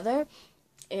together.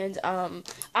 And I'm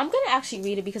gonna actually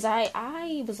read it, because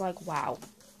I was like, wow.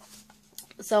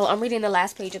 So I'm reading the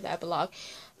last page of the epilogue,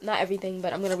 not everything,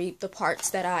 but I'm gonna read the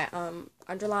parts that I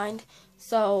underlined.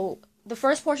 So the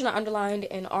first portion I underlined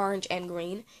in orange and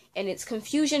green, and its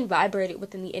confusion vibrated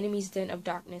within the enemy's den of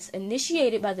darkness,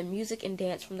 initiated by the music and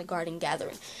dance from the garden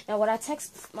gathering. Now, what I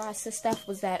text my sis Steph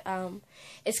was that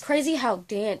it's crazy how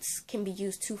dance can be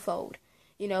used twofold.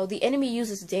 The enemy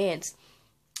uses dance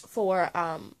for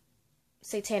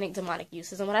satanic, demonic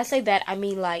uses. And when I say that, I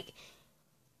mean, like,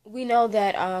 we know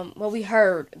that, we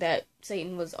heard that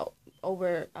Satan was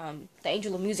over the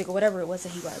angel of music, or whatever it was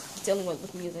that he was dealing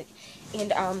with music.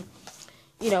 And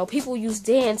people use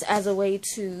dance as a way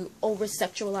to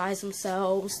over-sexualize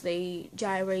themselves. They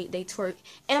gyrate, they twerk.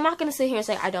 And I'm not going to sit here and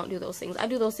say I don't do those things. I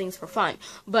do those things for fun.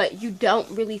 But you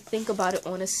don't really think about it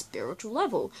on a spiritual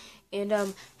level.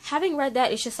 And having read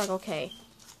that, it's just like, okay,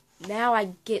 now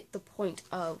I get the point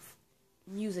of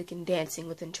music and dancing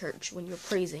within church when you're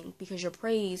praising. Because your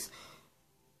praise,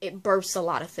 it births a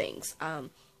lot of things.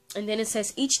 And then it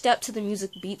says, each step to the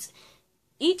music's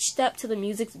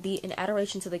beat in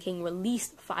adoration to the king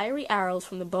released fiery arrows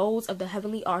from the bows of the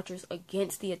heavenly archers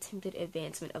against the attempted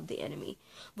advancement of the enemy.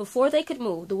 Before they could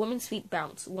move, the woman's feet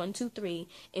bounced, 1, 2, 3,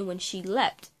 and when she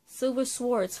leapt, silver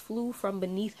swords flew from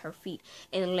beneath her feet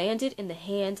and landed in the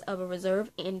hands of a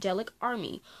reserve angelic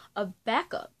army, a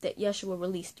backup that Yeshua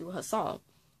released through her song.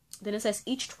 Then it says,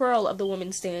 each twirl of the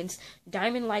woman's dance,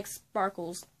 diamond-like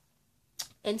sparkles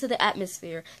into the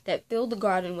atmosphere that filled the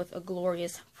garden with a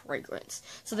glorious fragrance.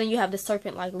 So then you have the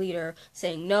serpent-like leader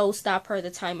saying, no, stop her, the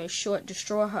time is short,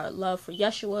 destroy her love for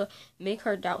Yeshua, make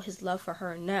her doubt his love for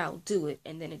her now, do it.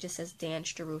 And then it just says,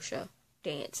 dance, Jerusha,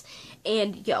 dance.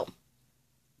 And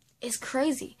it's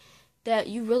crazy that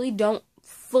you really don't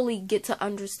fully get to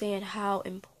understand how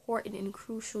important and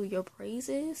crucial your praise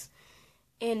is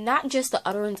And not just the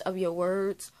utterance of your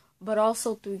words, but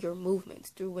also through your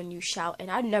movements, through when you shout. And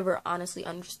I never honestly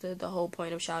understood the whole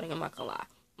point of shouting, I'm not gonna lie.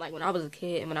 Like, when I was a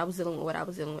kid and when I was dealing with what I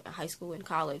was dealing with in high school and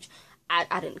college,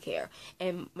 I didn't care.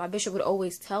 And my bishop would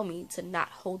always tell me to not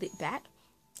hold it back.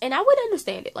 And I wouldn't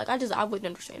understand it. Like, I wouldn't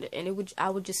understand it. And I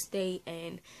would just stay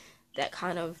in that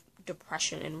kind of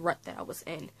depression and rut that I was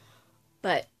in.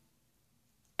 But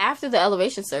after the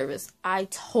elevation service, I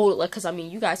told, like, because, I mean,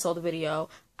 you guys saw the video.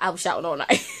 I was shouting all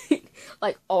night.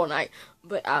 Like, all night.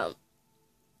 But,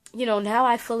 you know, now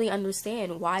I fully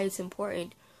understand why it's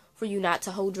important for you not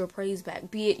to hold your praise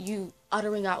back. Be it you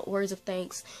uttering out words of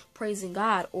thanks, praising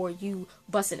God, or you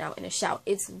busting out in a shout.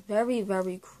 It's very,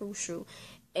 very crucial.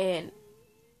 And,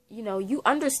 you know, you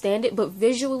understand it, but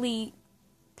visually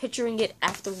picturing it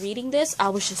after reading this, I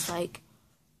was just like,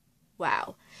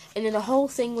 wow. And then the whole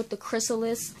thing with the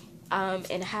chrysalis,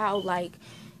 and how, like,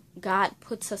 God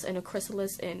puts us in a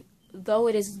chrysalis, and though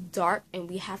it is dark and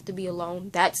we have to be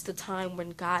alone, that's the time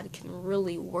when God can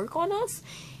really work on us.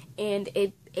 And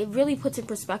it really puts in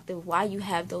perspective why you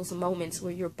have those moments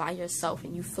where you're by yourself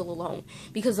and you feel alone.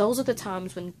 Because those are the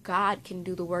times when God can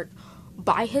do the work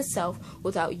by himself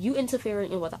without you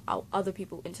interfering and without other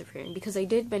people interfering. Because they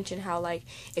did mention how, like,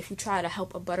 if you try to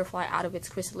help a butterfly out of its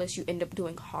chrysalis, you end up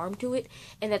doing harm to it.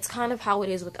 And that's kind of how it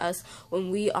is with us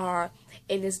when we are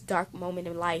in this dark moment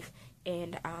in life.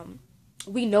 And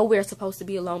we know we're supposed to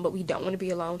be alone, but we don't want to be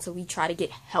alone. So we try to get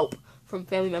help from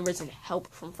family members and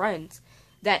help from friends.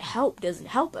 That help doesn't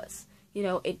help us. You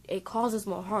know, it causes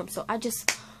more harm. So I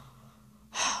just,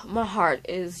 my heart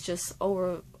is just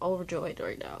overjoyed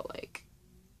right now. Like,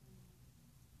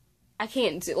 I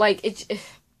can't do, like,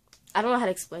 I don't know how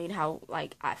to explain how,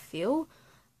 like, I feel.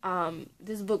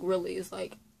 This book really is,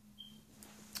 like,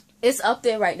 it's up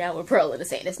there right now with Pearl in the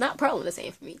Sand. It's not Pearl in the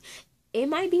Sand for me. It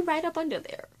might be right up under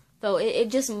there. So it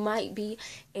just might be.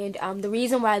 And the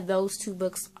reason why those two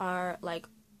books are, like,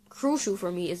 crucial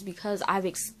for me is because I've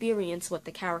experienced what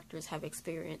the characters have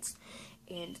experienced.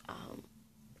 And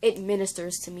it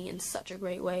ministers to me in such a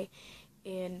great way.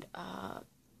 And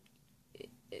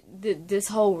this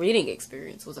whole reading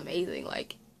experience was amazing.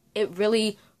 Like, it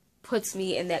really puts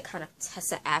me in that kind of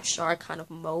Tessa Afshar kind of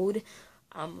mode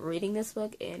reading this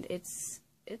book, and it's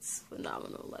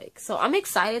phenomenal. Like, so I'm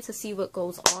excited to see what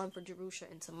goes on for Jerusha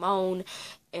and Timon,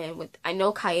 and I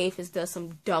know Caiaphas does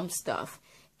some dumb stuff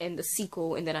in the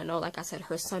sequel, and then I know, like I said,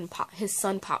 his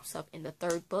son pops up in the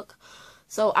third book.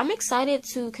 So I'm excited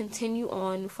to continue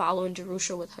on following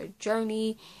Jerusha with her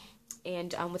journey,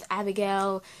 and with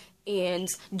Abigail. And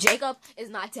Jacob is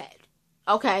not dead.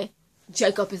 Okay?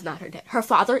 Jacob is not dead. Her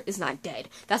father is not dead.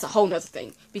 That's a whole nother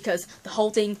thing. Because the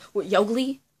whole thing with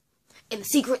Yogli and the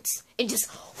secrets, and just,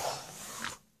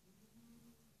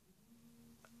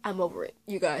 I'm over it,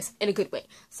 you guys, in a good way.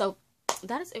 So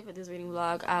that is it for this reading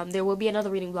vlog. There will be another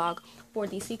reading vlog for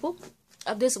the sequel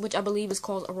of this, which I believe is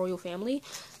called A Royal Family.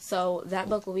 So that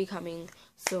book will be coming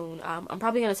soon. I'm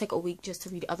probably going to take a week just to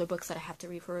read other books that I have to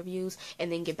read for reviews,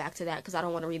 and then get back to that, because I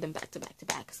don't want to read them back to back to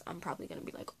back, because I'm probably going to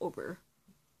be, like,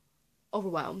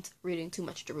 overwhelmed reading too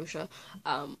much Jerusha.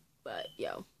 But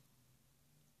yo,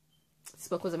 this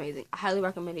book was amazing. I highly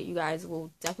recommend it. You guys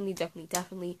will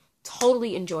definitely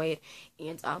totally enjoy it.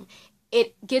 And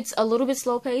it gets a little bit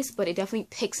slow paced, but it definitely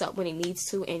picks up when it needs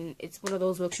to, and it's one of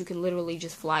those books you can literally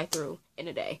just fly through in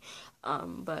a day.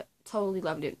 But totally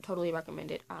loved it, totally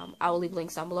recommend it. I will leave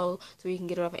links down below so you can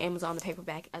get it off of Amazon, the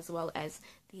paperback, as well as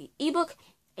the ebook.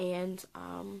 And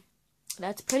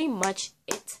that's pretty much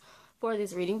it for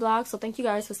this reading vlog. So thank you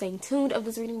guys for staying tuned of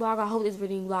this reading vlog. I hope this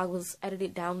reading vlog was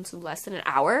edited down to less than an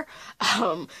hour,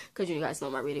 because you guys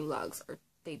know my reading vlogs are,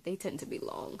 they tend to be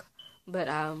long. But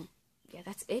yeah,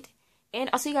 that's it. And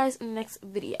I'll see you guys in the next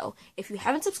video. If you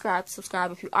haven't subscribed,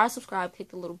 subscribe. If you are subscribed, hit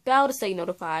the little bell to stay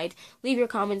notified. Leave your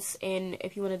comments, and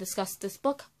if you want to discuss this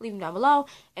book, leave them down below.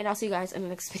 And I'll see you guys in the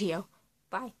next video.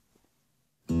 Bye.